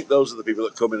but I think those are the people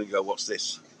that come in and go, "What's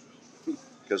this?"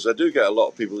 Because I do get a lot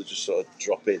of people that just sort of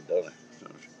drop in, don't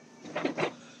I?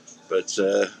 But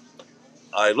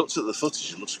I looked at the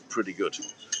footage; it looks pretty good.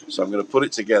 So I'm going to put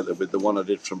it together with the one I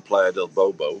did from Playa del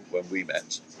Bobo when we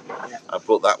met. Yeah. I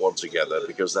put that one together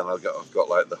because then I've got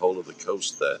like the whole of the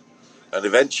coast there. And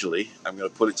eventually, I'm going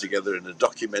to put it together in a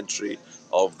documentary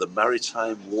of the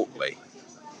Maritime Walkway.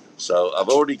 So I've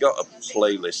already got a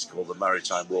playlist called the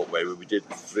Maritime Walkway, where we did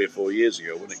 3 or 4 years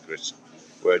ago, wasn't it, Chris?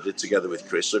 Where I did together with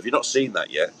Chris. So if you've not seen that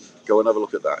yet, go and have a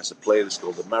look at that. It's a playlist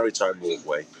called the Maritime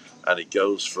Walkway, and it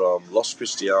goes from Los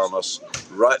Cristianos,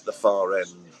 right at the far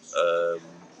end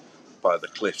by the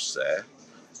cliffs there,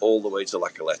 all the way to La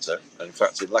Caleta. And in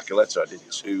fact, in La Caleta, I did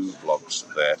 2 vlogs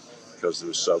there because there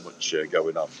was so much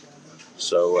going on.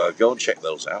 So go and check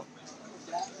those out.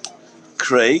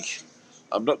 Craig,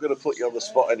 I'm not going to put you on the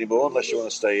spot anymore unless you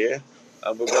want to stay here.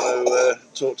 And we're going to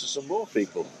talk to some more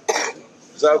people.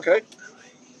 Is that okay?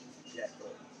 Yeah.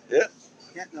 Yeah?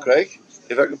 Yeah, no. Craig,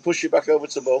 if I can push you back over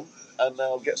to Mum, and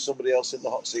I'll get somebody else in the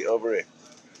hot seat over here.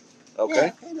 Okay?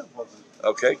 Yeah, okay, no problem.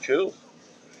 Okay, cool.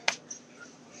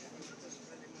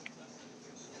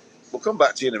 We'll come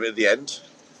back to you in a bit at the end.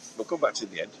 We'll come back to you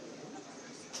in the end.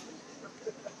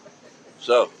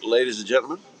 So, ladies and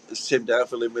gentlemen, it's Tim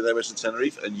Downfield with Emerson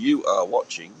Tenerife, and you are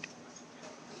watching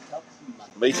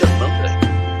Meet Up Monday.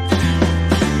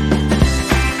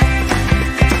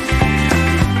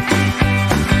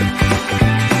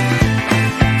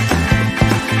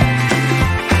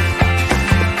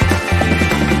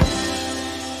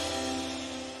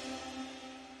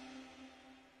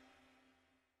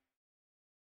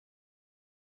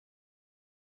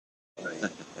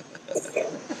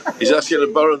 He's asking to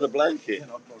borrow the blanket. Can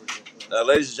I borrow it? Now,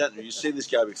 ladies and gentlemen, you've seen this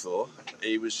guy before.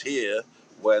 He was here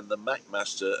when the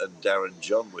Macmaster and Darren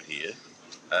John were here.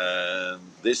 And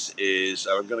this is,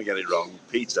 I'm going to get it wrong,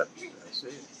 Peter. That's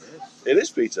it, yes. It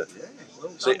is Peter. Yeah, well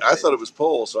See, done, I Pete. thought it was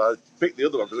Paul, so I picked the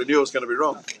other one because I knew I was going to be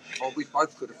wrong. Oh, we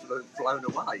both could have flown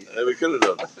away. We could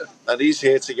have done. And he's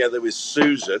here together with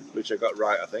Susan, which I got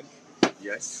right, I think.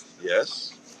 Yes.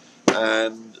 Yes.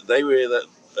 And they were here that,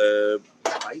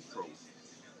 April.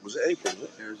 was it April, was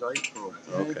it? It was April.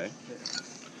 Okay.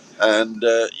 And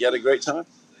you had a great time?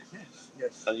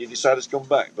 Yes. And you decided to come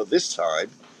back. But this time,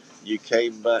 you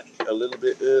came back a little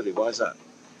bit early. Why is that?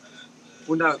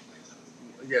 Well, no,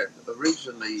 yeah,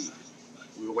 originally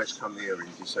we always come here in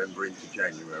December into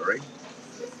January.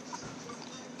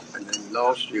 And then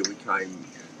last year we came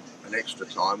an extra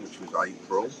time, which was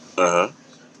April, Uh-huh.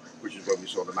 which is when we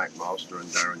saw the Macmaster and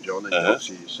Darren John and Uh-huh.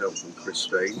 obviously yourself and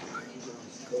Christine.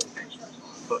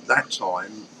 But that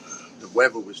time, the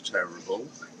weather was terrible,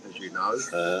 as you know.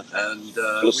 And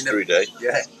Blustery day.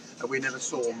 Yeah, and we never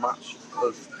saw much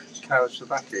of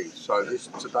Karasabaki. So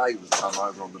today we've come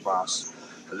over on the bus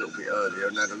a little bit earlier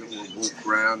and had a little walk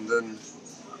around and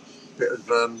a bit of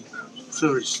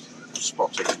tourist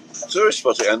spotting. Tourist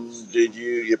spotting. And did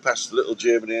you passed Little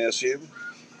Germany, I assume?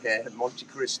 Yeah, Monte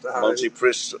Cristo. Monte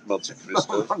Cristo. Monte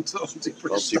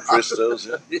Cristos,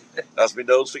 yeah. That's my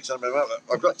nose fixed on my mouth.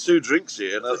 I've got two drinks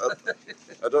here, and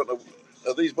I don't know.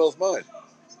 Are these both mine?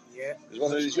 Yeah. Is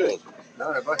one of these yours?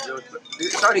 No, but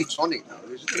it's only tonic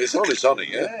though, isn't it? It's only tonic,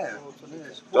 yeah? Yeah.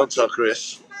 Don't tell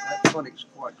Chris. That tonic's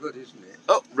quite good, isn't it?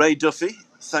 Oh, Ray Duffy,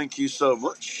 thank you so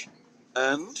much.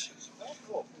 And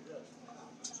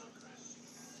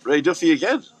Ray Duffy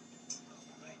again.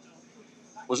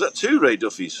 Was that two Ray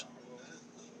Duffys?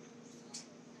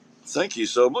 Thank you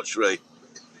so much, Ray.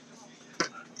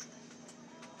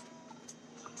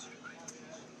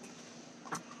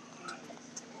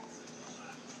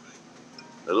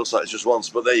 It looks like it's just once,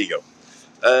 but there you go.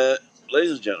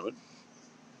 Ladies and gentlemen,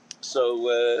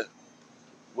 so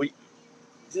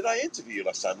did I interview you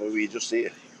last time, or were you just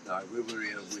here? No, we were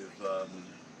here with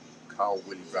Carl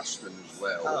Willie Ruston as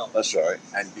well. Oh. That's right.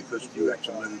 And because you had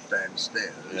to move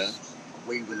downstairs, Yeah.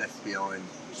 we were left behind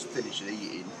finishing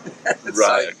eating.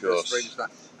 Right, of So, course.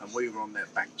 and we were on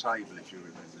that back table, if you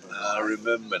remember. I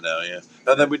remember now, yeah.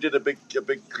 And then we did a big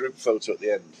group photo at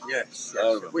the end. Yes, I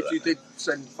remember which that. you did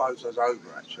send photos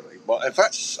over, actually. Well, in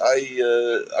fact,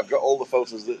 I've got all the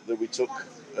photos that we took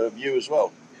of you as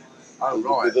well. Oh,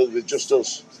 right. With just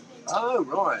us. Oh,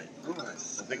 right.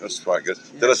 I think that's quite good.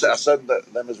 Did I say I send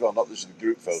them as well, not just the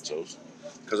group photos?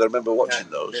 Because I remember watching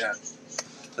those. Yeah.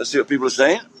 Let's see what people are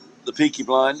saying. The Peaky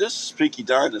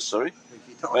Diners, sorry.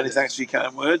 Many thanks for your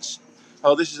kind words.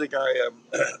 Oh, this is a guy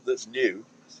that's new,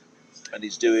 and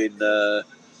he's doing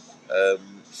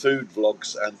food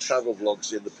vlogs and travel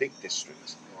vlogs in the Peak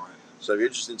District. Right. So if you're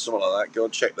interested in something like that, go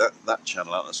and check that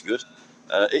channel out. That's good.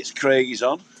 It's Craig. He's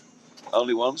on.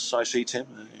 Only once. I see Tim.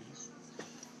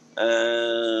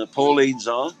 Pauline's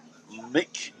on.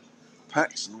 Mick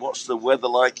Paxton. What's the weather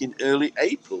like in early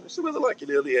April? What's the weather like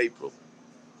in early April?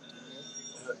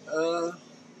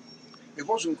 It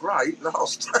wasn't great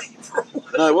last April.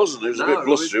 No, it wasn't. It was a No, bit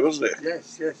blustery, wasn't it?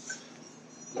 Yes.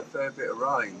 A fair bit of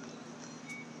rain.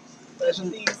 But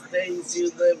these days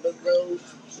you never know.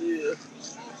 Yeah.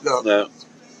 Look, No.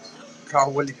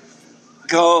 Carl Willie,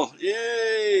 Carl,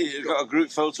 yay! I've got a group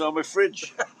photo on my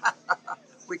fridge.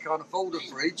 we can't afford a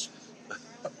fridge.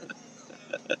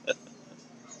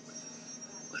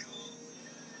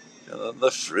 On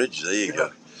the fridge, there you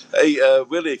go. Hey,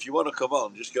 Willie, if you want to come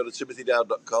on, just go to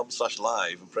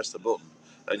timothydow.com/live and press the button,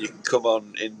 and you can come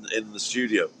on in the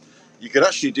studio. You could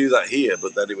actually do that here,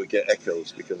 but then it would get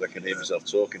echoes because I can hear myself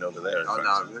talking over there. In I fact.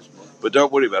 know, that's one. But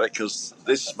don't worry about it because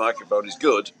this microphone is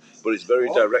good, but it's very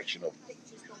directional.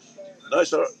 No,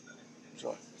 it's all right. It's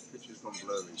all right. The picture's gone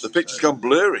blurry. The picture's gone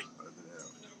blurry. Over there.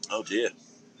 Oh dear.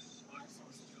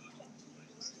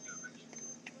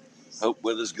 Hope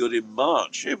weather's good in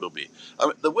March. It will be. I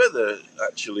mean, the weather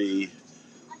actually,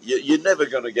 you're never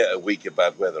going to get a week of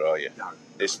bad weather, are you? No.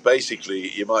 It's basically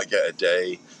you might get a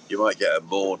day, you might get a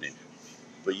morning,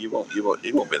 but it won't be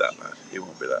that bad. It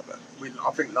won't be that bad.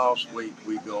 I think last week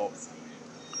we got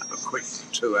a quick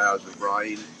 2 hours of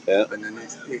rain, Yeah. and then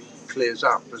it clears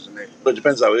up, doesn't it? But it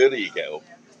depends how early you get up.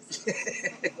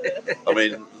 I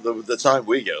mean, the time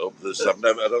we get up,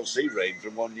 I don't see rain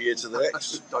from one year to the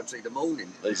next. Don't see the morning.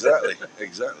 Exactly.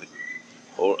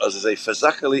 Or as I say,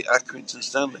 Fazakali Accrington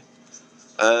Stanley.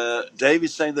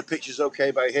 David's saying the picture's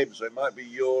okay by him, so it might be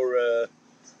your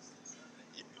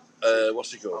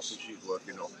what's it I called? think she's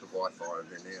working off the Wi-Fi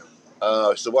in here.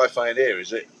 It's the Wi-Fi in here,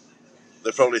 is it?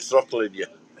 They're probably throttling you.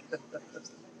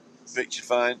 Picture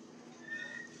fine.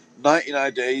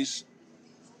 99 days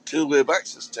till we're back,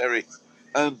 says Terry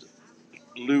and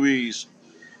Louise.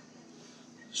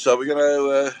 So we're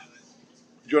gonna.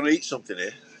 Do you want to eat something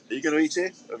here? Are you going to eat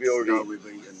here? Have you already? No, we've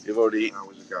eaten. You've already eaten.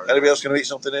 Hours ago. Anybody else going to eat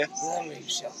something here? We'll eat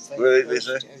something. We'll eat this,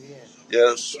 eh?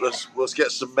 Yeah. Yeah, let's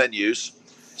get some menus.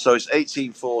 So it's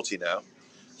 18:40 now.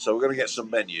 So we're going to get some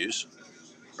menus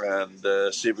and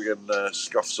see if we can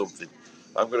scoff something.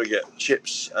 I'm going to get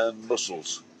chips and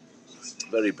mussels.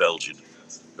 Very Belgian.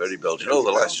 Very Belgian. Oh,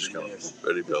 the lights just come on.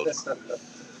 Very Belgian.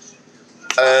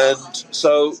 And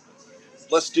so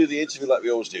let's do the interview like we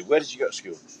always do. Where did you go to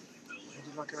school?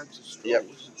 Where did I go to school? Yep.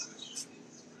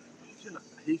 You know,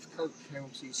 Heathcote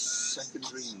County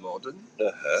Secondary Modern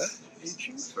Uh-huh. in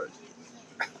Chingford.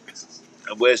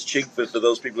 And where's Chingford for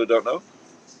those people who don't know?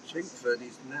 Chingford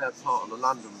is now part of the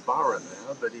London Borough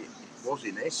now, but it was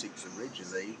in Essex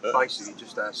originally, basically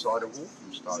just outside of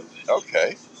Walthamstow.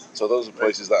 Okay. So those are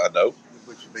places that I know.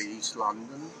 Which would be East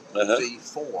London, Uh-huh.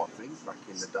 D4 I think, back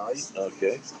in the day.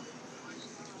 Okay.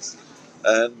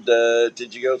 And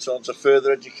did you go on to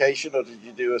further education, or did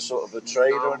you do a sort of a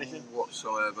trade or anything?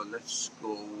 Whatsoever. Left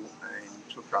school and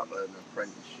took up an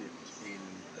apprenticeship in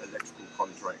electrical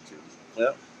contracting.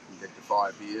 Yeah. And did the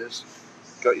 5 years.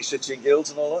 Got your city and guilds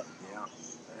and all that? Yeah.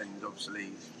 And obviously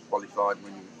qualified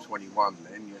when you were 21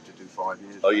 then, you had to do 5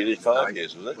 years. Oh, you did 5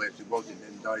 years, was it? Whereas it was in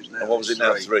them days now. And what was it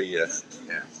now? 3, yeah.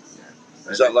 Yeah.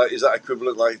 Is that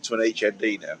equivalent like to an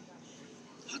HND now?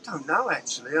 I don't know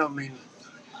actually. I mean,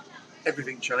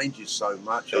 everything changes so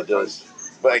much. It does.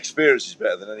 But experience is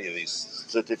better than any of these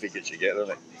certificates you get,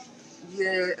 don't it?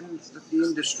 Yeah, and the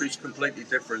industry's completely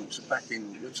different. So back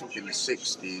in, you're talking the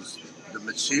 60s, the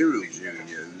materials you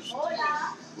used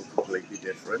were completely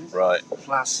different. Right.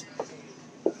 Plus,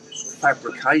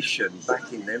 fabrication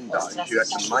back in them days, you had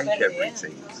to make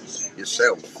everything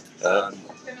yourself.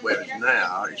 Whereas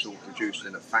now, it's all produced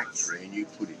in a factory and you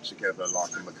put it together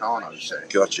like a Meccano set.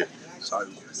 Gotcha. So,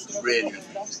 really,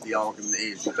 the argument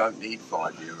is you don't need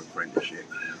 5-year apprenticeship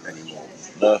anymore.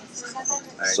 No.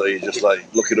 And So you just like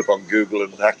look it up on Google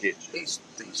and hack it. It's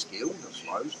de-skilled, I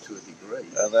suppose, to a degree.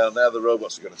 And now the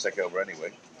robots are going to take over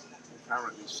anyway.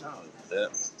 Apparently so. Yeah.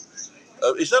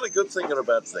 Is that a good thing or a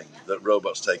bad thing that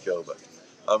robots take over?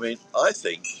 I mean, I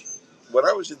think when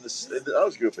I was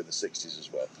I grew up in the 60s as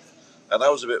well, and I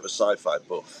was a bit of a sci-fi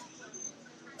buff,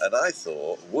 and I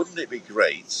thought, wouldn't it be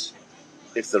great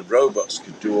if the robots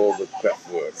could do all the prep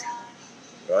work,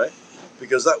 right?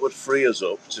 Because that would free us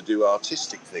up to do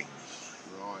artistic things.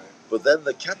 Right. But then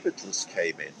the capitalists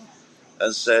came in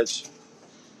and said,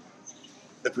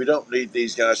 if we don't need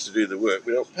these guys to do the work,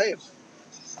 we don't pay them.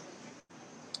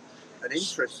 An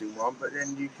interesting one, but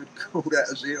then you could call that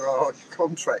a zero-hour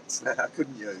contract now,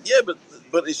 couldn't you? Yeah,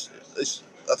 but it's.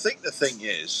 I think the thing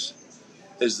is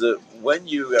that when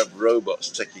you have robots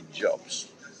taking jobs,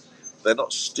 they're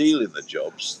not stealing the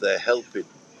jobs; they're helping.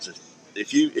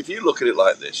 If you look at it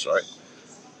like this, right?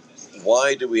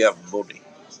 Why do we have money?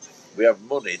 We have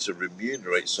money to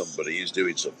remunerate somebody who's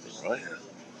doing something, right?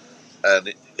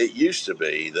 And it used to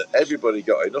be that everybody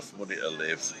got enough money to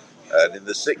live, and in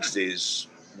the 60s,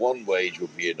 one wage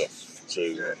would be enough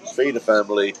to feed a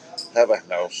family, have a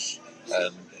house,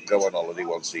 and go on holiday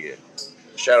once a year.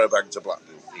 Sharabang to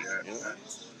Blackpool. You know?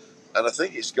 And I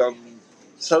think it's gone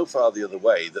so far the other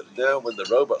way that now when the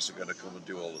robots are going to come and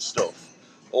do all the stuff,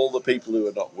 all the people who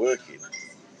are not working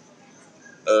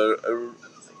are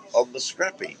on the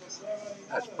scrap heap.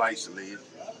 That's basically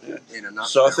in a nutshell.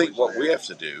 So I think what we have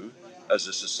to do as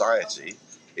a society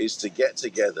is to get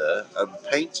together and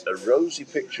paint a rosy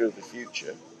picture of the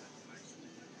future,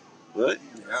 right?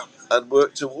 Yeah. And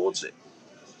work towards it.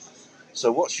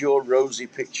 So what's your rosy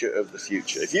picture of the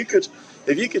future? If you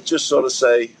could just sort of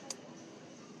say,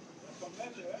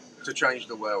 to change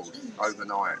the world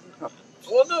overnight.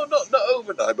 well, no, not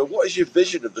overnight, but what is your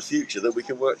vision of the future that we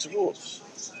can work towards?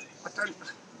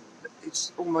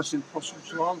 It's almost impossible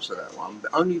to answer that one,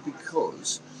 but only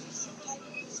because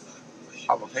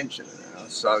I'm a pensioner now,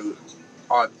 so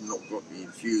I've not got the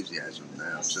enthusiasm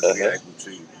now to be able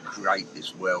to create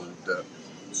this world that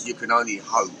you can only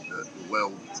hope that the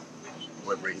world,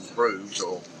 whether it improves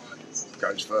or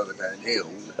goes further downhill,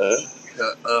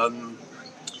 that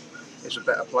it's a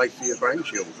better place for your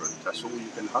grandchildren. That's all you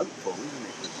can hope for,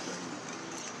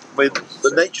 isn't it?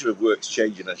 The nature of work's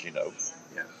changing, as you know.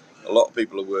 Yeah. A lot of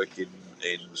people are working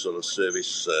in sort of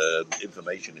service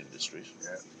information industries,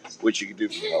 which you can do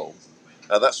from home.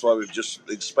 And that's why we've just,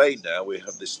 in Spain now, we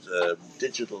have this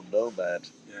digital nomad,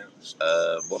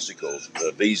 what's it called,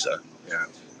 visa. Yeah.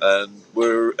 And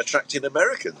we're attracting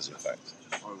Americans, in fact.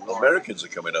 Oh, Oh, right. Americans are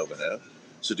coming over now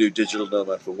to do digital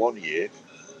nomad for 1 year.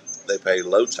 They pay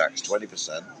low tax,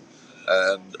 20%,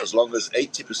 and as long as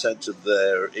 80% of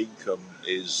their income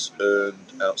is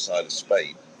earned outside of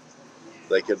Spain,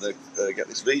 they can get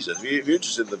this visa. If you're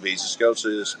interested in the visas, go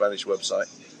to the Spanish website.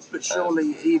 But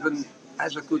surely, even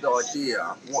as a good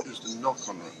idea, what is the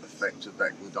knock-on effect of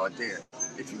that good idea?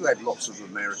 If you had lots of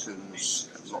Americans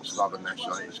and lots of other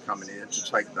nationalities coming here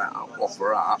to take that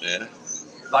offer up, Yeah.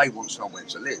 they want somewhere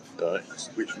to live, Right.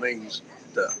 which means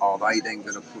that are they then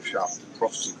going to push up the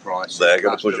property prices? They're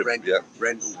going to plus push the up, yeah.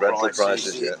 rental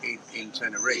prices, yeah. in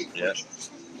Tenerife, Yeah. which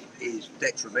is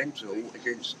detrimental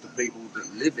against the people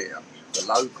that live here, the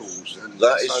locals. And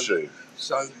That is true.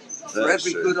 So for That is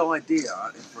every true. good idea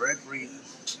and for every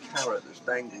carrot that's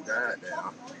dangled out there,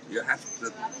 you have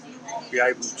to be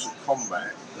able to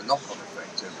combat the knock-on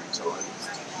effect every time.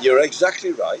 You're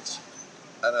exactly right,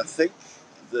 and I think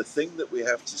the thing that we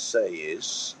have to say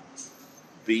is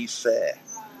be fair.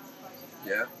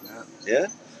 Yeah. Yeah.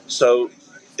 So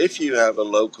if you have a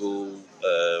local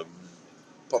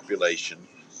population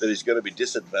that is going to be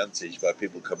disadvantaged by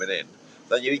people coming in,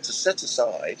 then you need to set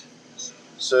aside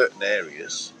certain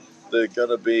areas that are going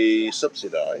to be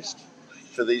subsidised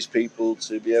for these people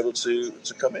to be able to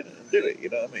come in and do it. You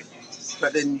know what I mean?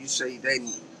 But then you see, then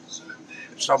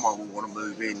someone will want to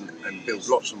move in and build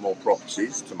lots of more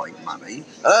properties to make money.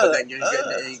 But then you're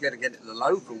going to get the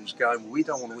locals going, we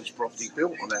don't want all this property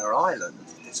built on our island.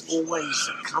 It's always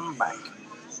a comeback.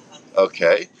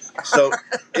 Okay. So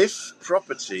if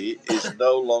property is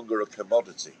no longer a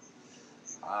commodity,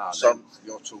 then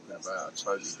you're talking about a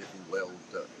totally different world.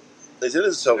 It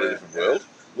is a totally different world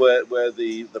where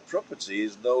the property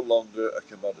is no longer a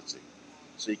commodity.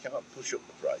 So you cannot push up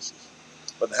the prices.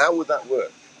 But how would that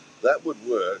work? That would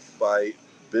work by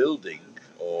building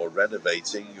or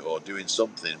renovating or doing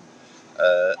something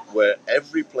where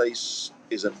every place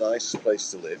is a nice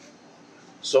place to live.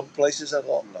 Some places are a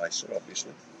lot nicer,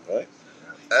 obviously, right?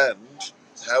 And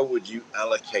how would you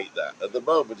allocate that? At the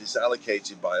moment, it's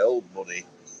allocated by old money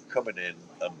coming in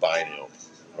and buying it up,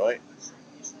 right?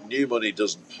 New money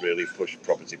doesn't really push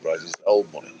property prices,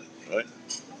 old money, right?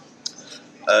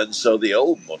 And so the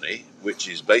old money, which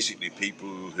is basically people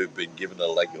who've been given a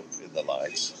leg up in their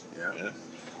lives,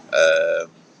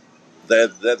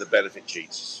 they're the benefit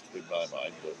cheats in my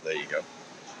mind, but there you go.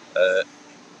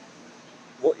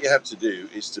 What you have to do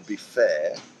is to be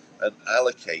fair and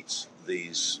allocate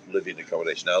these living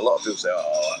accommodation. Now, a lot of people say,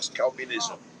 oh, that's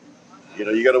communism. You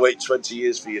know, you got to wait 20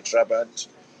 years for your Trabant,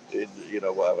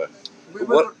 whatever.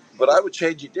 But I would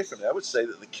change it differently. I would say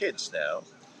that the kids now,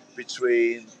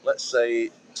 between, let's say,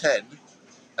 10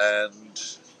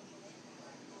 and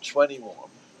 21,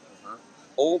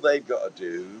 all they've got to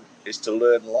do is to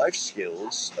learn life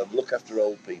skills and look after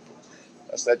old people.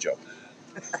 That's their job.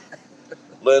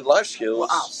 Learn life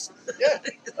skills,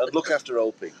 and look after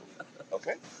old people.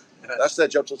 Okay, that's their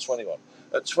job till 21.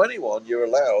 At 21, you're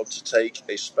allowed to take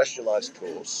a specialised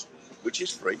course, which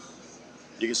is free.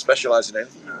 You can specialise in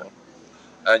anything you want,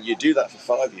 and you do that for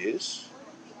 5 years.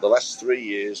 The last 3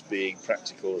 years being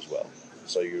practical as well.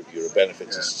 So you're a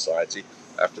benefit to society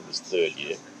after this third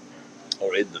year,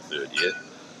 or in the third year,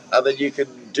 and then you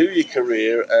can do your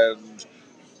career and.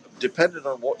 Depending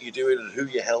on what you're doing and who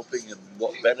you're helping and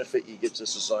what benefit you give to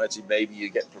society, maybe you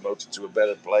get promoted to a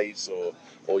better place,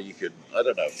 or you can, I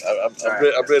don't know.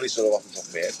 I'm really sort of off the top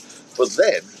of my head. But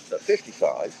then, at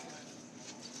 55,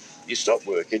 you stop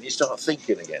working, you start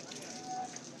thinking again.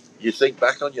 You think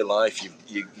back on your life,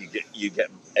 you get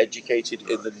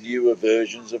educated in the newer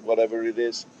versions of whatever it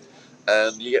is,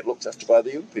 and you get looked after by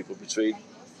the young people between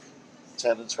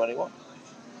 10 and 21.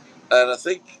 And I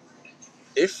think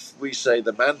if we say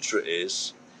the mantra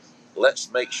is, let's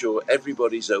make sure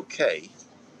everybody's okay,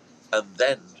 and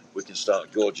then we can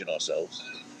start gorging ourselves.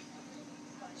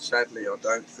 Sadly, I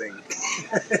don't think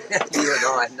you and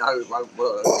I know it won't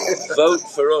work. Vote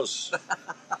for us.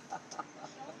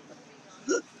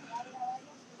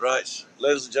 Right,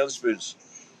 ladies and gentlemen,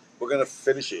 we're going to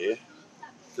finish here.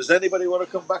 Does anybody want to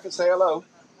come back and say hello?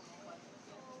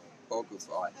 Or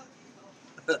goodbye.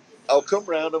 I'll come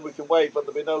round and we can wave, but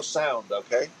there'll be no sound,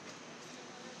 okay?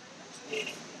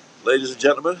 Ladies and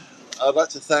gentlemen, I'd like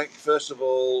to thank, first of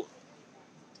all,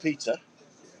 Peter.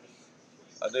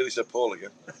 I nearly said Paul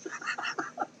again.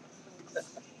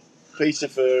 Peter,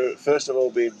 for first of all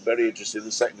being very interested,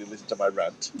 and secondly, listen to my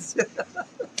rant.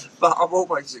 But I've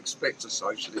always expected a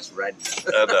socialist rant.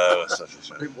 I know.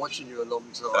 I've been watching you a long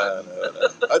time.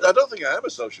 I don't think I am a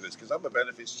socialist because I'm a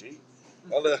benefits cheat.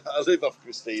 I live off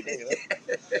Christina, you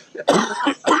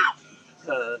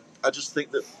know. I just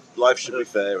think that life should be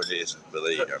fair, and it isn't. But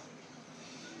there you go.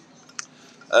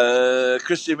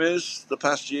 Christian Moose, the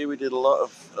past year we did a lot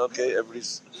of. Okay,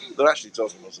 they're actually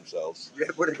talking amongst themselves, Yeah,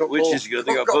 well, they got which bored. is good.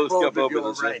 They got both bored with with your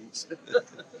us. Yeah. rant.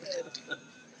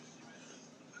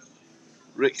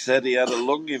 Rick said he had a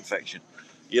lung infection.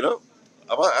 You know,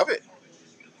 I might have it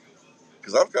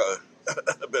because I've got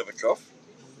a bit of a cough.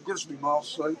 Gives me mild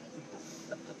sleep.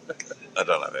 I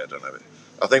don't have it.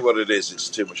 I think what it is, it's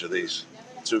too much of these.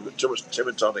 Too much gin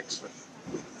and tonics.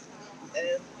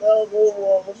 And no more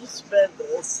warm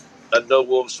sweaters. And no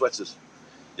warm sweaters.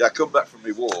 Yeah, I come back from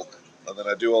my walk and then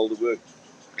I do all the work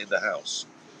in the house.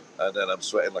 And then I'm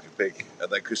sweating like a pig.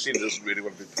 And then Christina doesn't really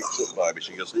want to be picked up by me.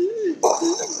 She goes,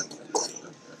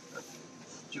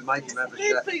 You make him have a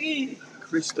shower.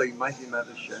 Christine, make him have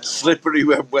a shower. slippery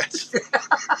when wet.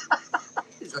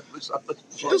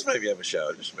 She does maybe have a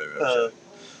shower.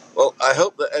 Well, I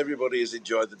hope that everybody has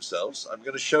enjoyed themselves. I'm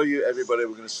going to show you everybody.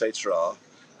 We're going to say tra.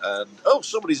 And, oh,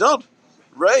 somebody's on.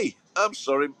 Ray. I'm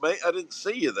sorry, mate. I didn't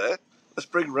see you there. Let's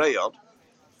bring Ray on.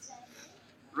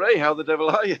 Ray, how the devil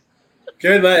are you?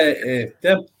 Good, mate.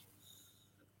 Tim?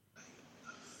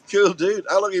 Cool, dude.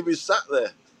 How long have you been sat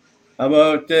there?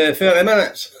 About 30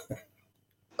 minutes.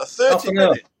 A 30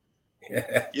 minute?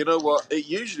 Yeah. You know what? It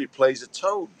usually plays a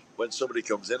tone when somebody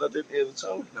comes in. I didn't hear the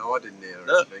tone. No, I didn't hear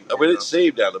No. anything. And we didn't see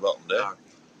him down the bottom there. No.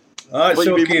 All right, But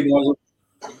so you okay, boys.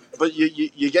 But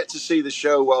you get to see the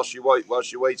show whilst you're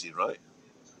waiting, right?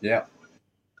 Yeah.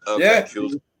 Okay, Yeah. cool.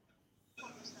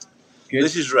 Good.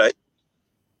 This is Ray.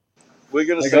 We're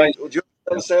going to Hey, say, do you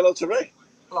want to say hello to Ray?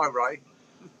 Hello, Ray.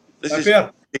 This Up is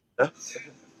here.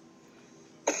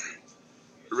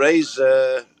 Ray's.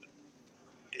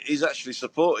 He's actually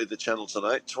supported the channel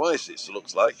tonight twice. It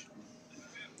looks like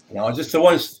No, just the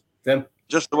once, Tim.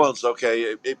 just the once.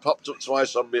 Okay, it popped up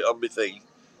twice on me thing,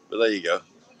 but there you go.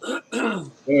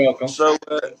 You're welcome. So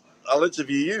I'll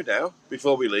interview you now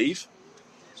before we leave.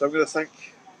 So I'm going to thank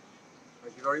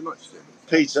Thank you very much, Tim.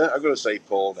 Peter. I'm going to say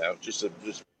Paul now. I'm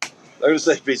going to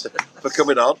say Peter for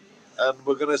coming on, and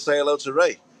we're going to say hello to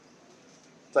Ray.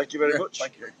 Thank you very much.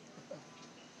 Thank you.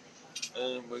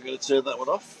 And we're going to turn that one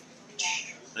off.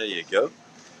 There you go.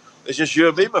 It's just you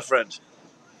and me, my friend.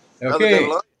 How the Okay.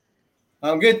 devil are you?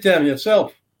 I'm good, Tim.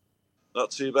 Yourself?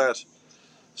 Not too bad.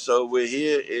 So we're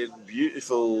here in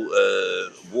beautiful,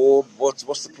 warm. What's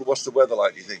the weather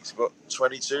like? Do you think it's about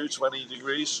 22, 20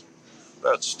 degrees?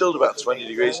 Still about 20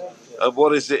 degrees. And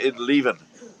what is it in Leven?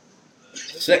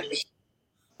 6.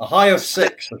 A high of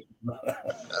 6.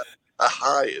 A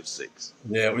high of 6.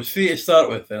 Yeah, it was 3 to start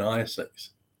with, and a high of 6.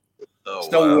 Oh,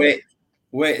 Still wow. wet.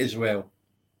 Wet as well.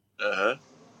 Uh-huh.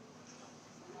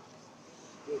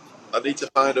 I need to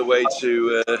find a way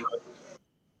to.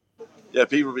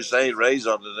 People have been saying Ray's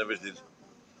on and everything.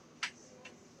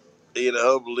 Ian at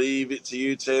home, leave it to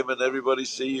you, Tim, and everybody.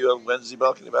 See you on Wednesday,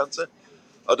 Balcony Banter.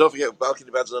 Oh, don't forget,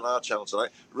 Balcony Banter's on our channel tonight.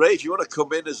 Ray, if you want to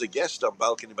come in as a guest on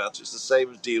Balcony Banter, it's the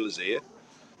same deal as here.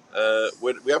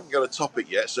 We haven't got a topic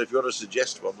yet, so if you want to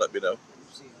suggest one, let me know.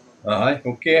 Aye,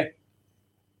 okay.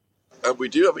 And we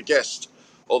do have a guest,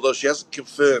 although she hasn't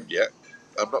confirmed yet.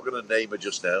 I'm not going to name her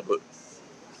just now, but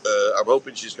I'm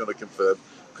hoping she's going to confirm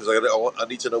because I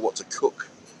need to know what to cook.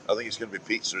 I think it's going to be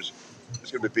pizza.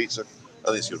 It's going to be pizza. I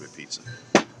think it's going to be pizza.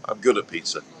 I'm good at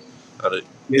pizza, and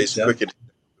it's quick and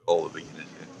all the beginning.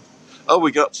 Yeah. Oh,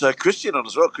 we got Christian on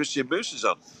as well. Christian Moose is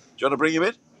on. Do you want to bring him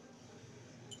in?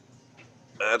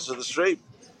 Add to the stream.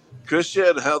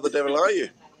 Christian, how the devil are you?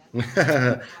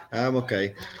 I'm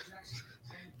okay.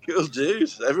 Cool, dude.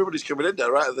 Everybody's coming in now,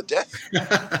 right at the death.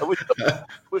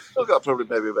 We've still got probably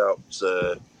maybe about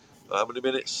how many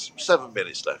minutes? 7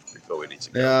 minutes left before we need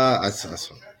to go. Yeah,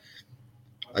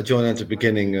 I joined at the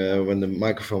beginning when the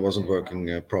microphone wasn't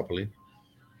working properly.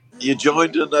 You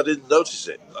joined and I didn't notice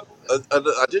it. And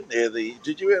I didn't hear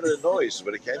Did you hear the noise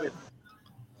when it came in?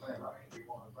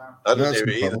 I didn't hear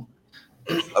it either.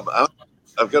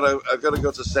 I've got to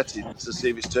go to settings to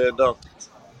see if it's turned on.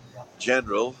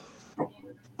 General.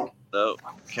 No.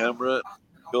 Camera.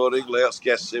 Recording. Layouts.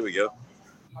 Guests. Here we go.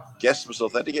 Guests must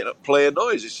authenticate. Play a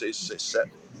noise. It's set.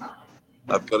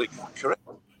 I've got it correct.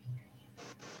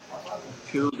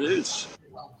 Cool dudes.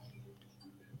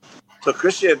 So,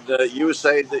 Christian, you were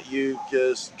saying that you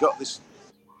got this.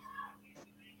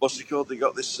 What's it called? They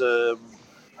got this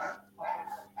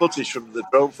footage from the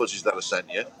drone footage that I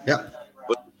sent you. Yeah.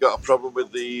 But you've got a problem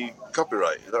with the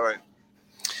copyright. Is that right?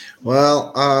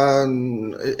 Well,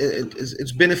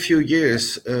 it's been a few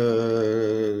years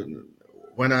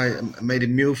when I made a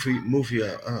movie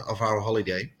of our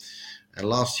holiday. And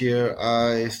last year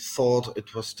I thought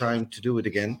it was time to do it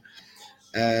again.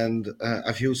 And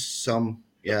I've used some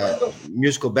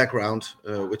musical background,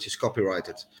 which is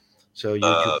copyrighted. So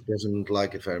YouTube doesn't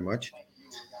like it very much.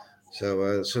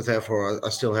 So therefore, I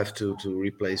still have to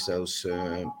replace those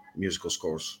musical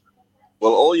scores.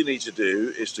 Well, all you need to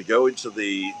do is to go into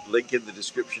the link in the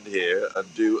description here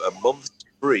and do a month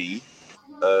free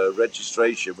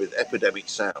registration with Epidemic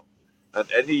Sound. And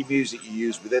any music you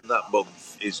use within that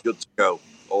month is good to go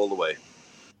all the way.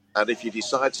 And if you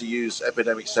decide to use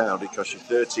Epidemic Sound, it costs you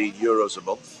 €13 a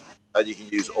month, and you can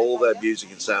use all their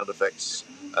music and sound effects,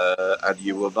 and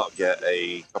you will not get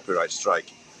a copyright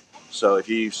strike. So if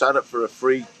you sign up for a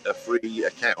free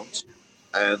account,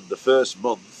 and the first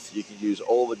month you can use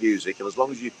all the music, and as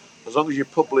long as you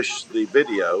publish the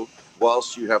video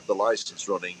whilst you have the license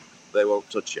running, they won't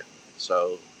touch you.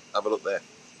 So have a look there.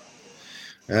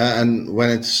 And when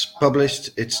it's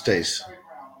published, it stays.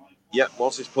 Yeah,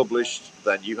 once it's published,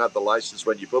 then you had the license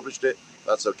when you published it.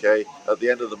 That's okay. At the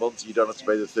end of the month, you don't have to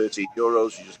pay the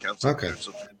 €13. You just cancel your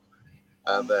subscription,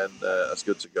 and then that's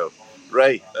good to go.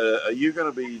 Ray, are you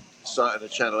going to be starting a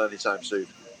channel anytime soon?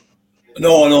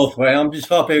 No, I'm just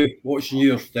happy watching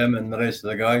you, Tim, and the rest of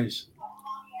the guys.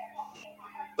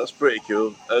 That's pretty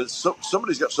cool.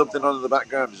 Somebody's got something on in the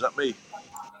background. Is that me?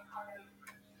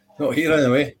 Not here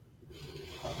anyway.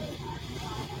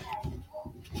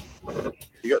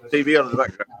 You got TV on in the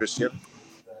background, Christian?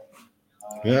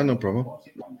 Yeah, no problem.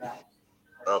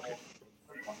 Okay.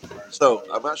 So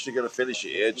I'm actually going to finish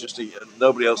it here.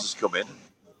 Nobody else has come in.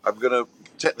 I'm going to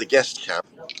take the guest cam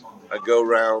and go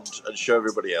around and show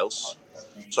everybody else.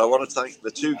 So I want to thank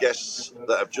the two guests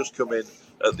that have just come in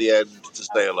at the end to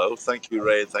say hello. Thank you,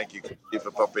 Ray, and thank you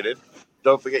for popping in.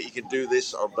 Don't forget you can do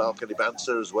this on Balcony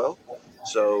Banter as well.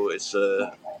 So it's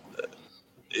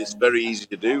very easy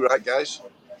to do, right, guys?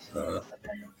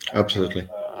 Absolutely.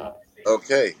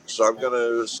 Okay, so I'm going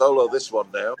to solo this one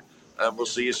now, and we'll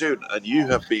see you soon. And you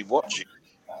have been watching.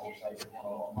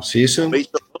 See you soon. Meet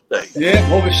on Monday. Yeah,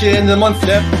 hope we see you in the month,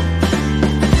 Tim.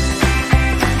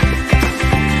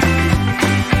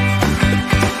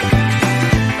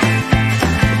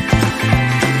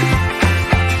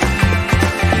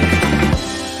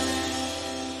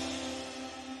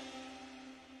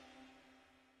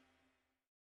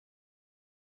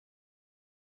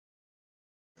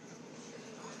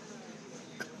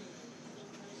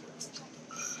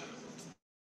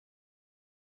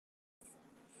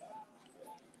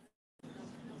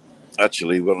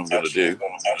 Actually, what I'm going to do.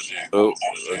 Oh,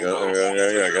 hang on.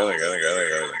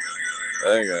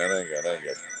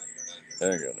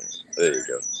 There you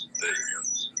go.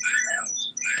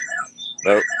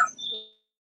 No.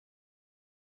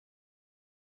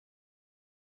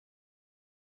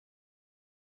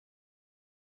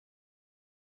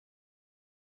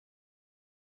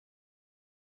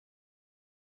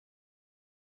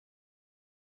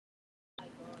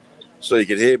 So you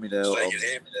can hear me now.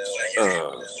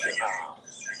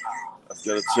 I've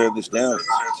got to turn this down.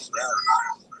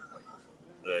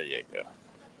 There you go.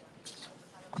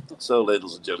 So,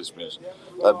 ladies and gentlemen,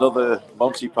 another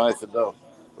Monty Python. No,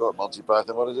 not Monty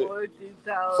Python. What is it?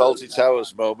 Fawlty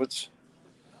Towers moment.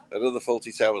 Another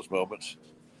Fawlty Towers moment.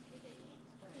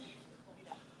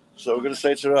 So we're going to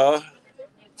say to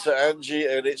Angie,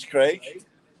 and it's Craig.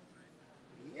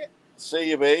 See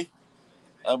you, B.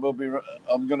 And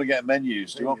I'm going to get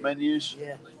menus. Do you want menus?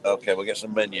 Yeah. Okay, we'll get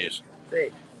some menus.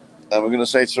 And we're going to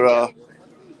say to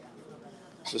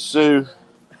Sue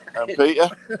and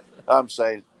Peter. I'm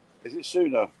saying, is it Sue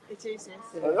now? It is, yes.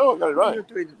 Oh, I got it right.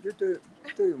 You're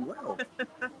doing well.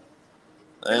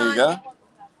 There you go.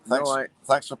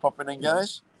 Thanks for popping in,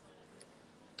 guys.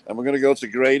 And we're going to go to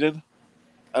Graydon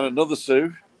and another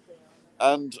Sue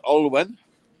and Olwen.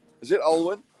 Is it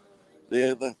Olwen?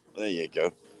 There you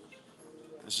go.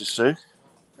 This is Sue.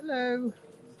 Hello.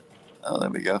 Oh, there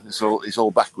we go. It's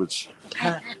all backwards.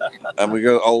 And we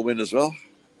go Olwen as well.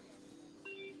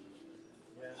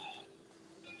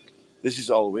 This is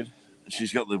Olwen.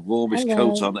 She's got the warmest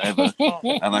coat on ever,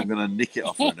 and I'm going to nick it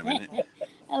off her in a minute.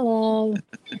 Hello.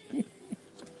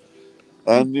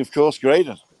 And of course,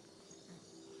 Graydon.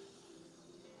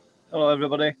 Hello,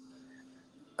 everybody.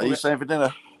 Are you staying for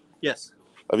dinner? Yes.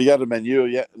 Have you had a menu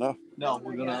yet? No? No,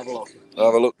 we're going to have a look. I'll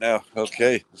have a look now.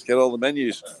 Okay, let's get all the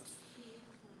menus.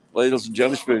 Ladles and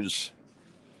jelly spoons.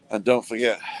 And don't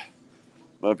forget,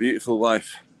 my beautiful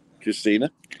wife, Christina.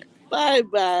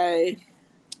 Bye-bye.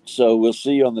 So we'll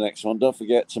see you on the next one. Don't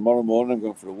forget, tomorrow morning I'm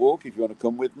going for a walk. If you want to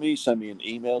come with me, send me an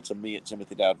email to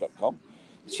me@timothydowd.com.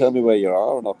 Tell me where you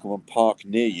are, and I'll come and park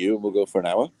near you, and we'll go for an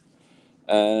hour.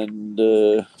 And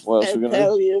what else are we going to do?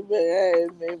 Tell you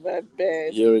I'm in my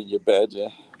bed. You're in your bed, yeah.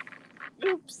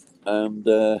 Oops. And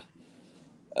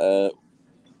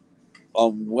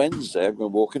on Wednesday, I'm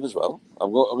going walking as well.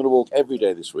 I'm going to walk every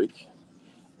day this week.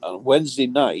 And Wednesday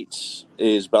night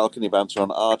is Balcony Banter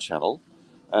on our channel,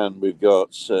 and we've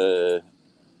got 2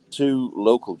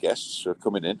 local guests who are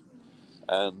coming in,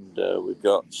 and we've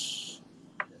got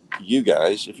you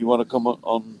guys if you want to come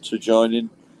on to join in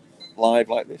live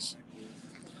like this.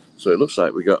 So it looks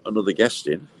like we got another guest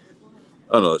in.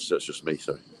 Oh no, that's just me.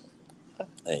 Sorry.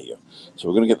 There you go. So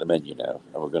we're going to get the menu now,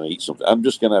 and we're going to eat something. I'm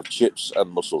just going to have chips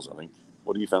and mussels, I think.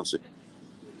 What do you fancy?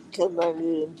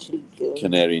 Canadian chicken.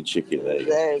 Canarian chicken. There you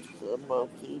go. There's some of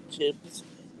the chips.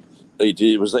 Oh, you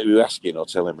did? Was that you asking or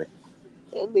telling me?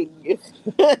 Telling you.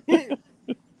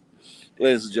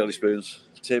 Ladies and Jolly Spoons,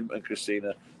 Tim and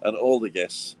Christina, and all the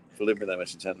guests for Living with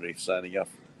MS in Tenerife signing off.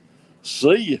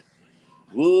 See you.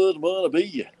 Good morning, be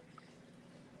you.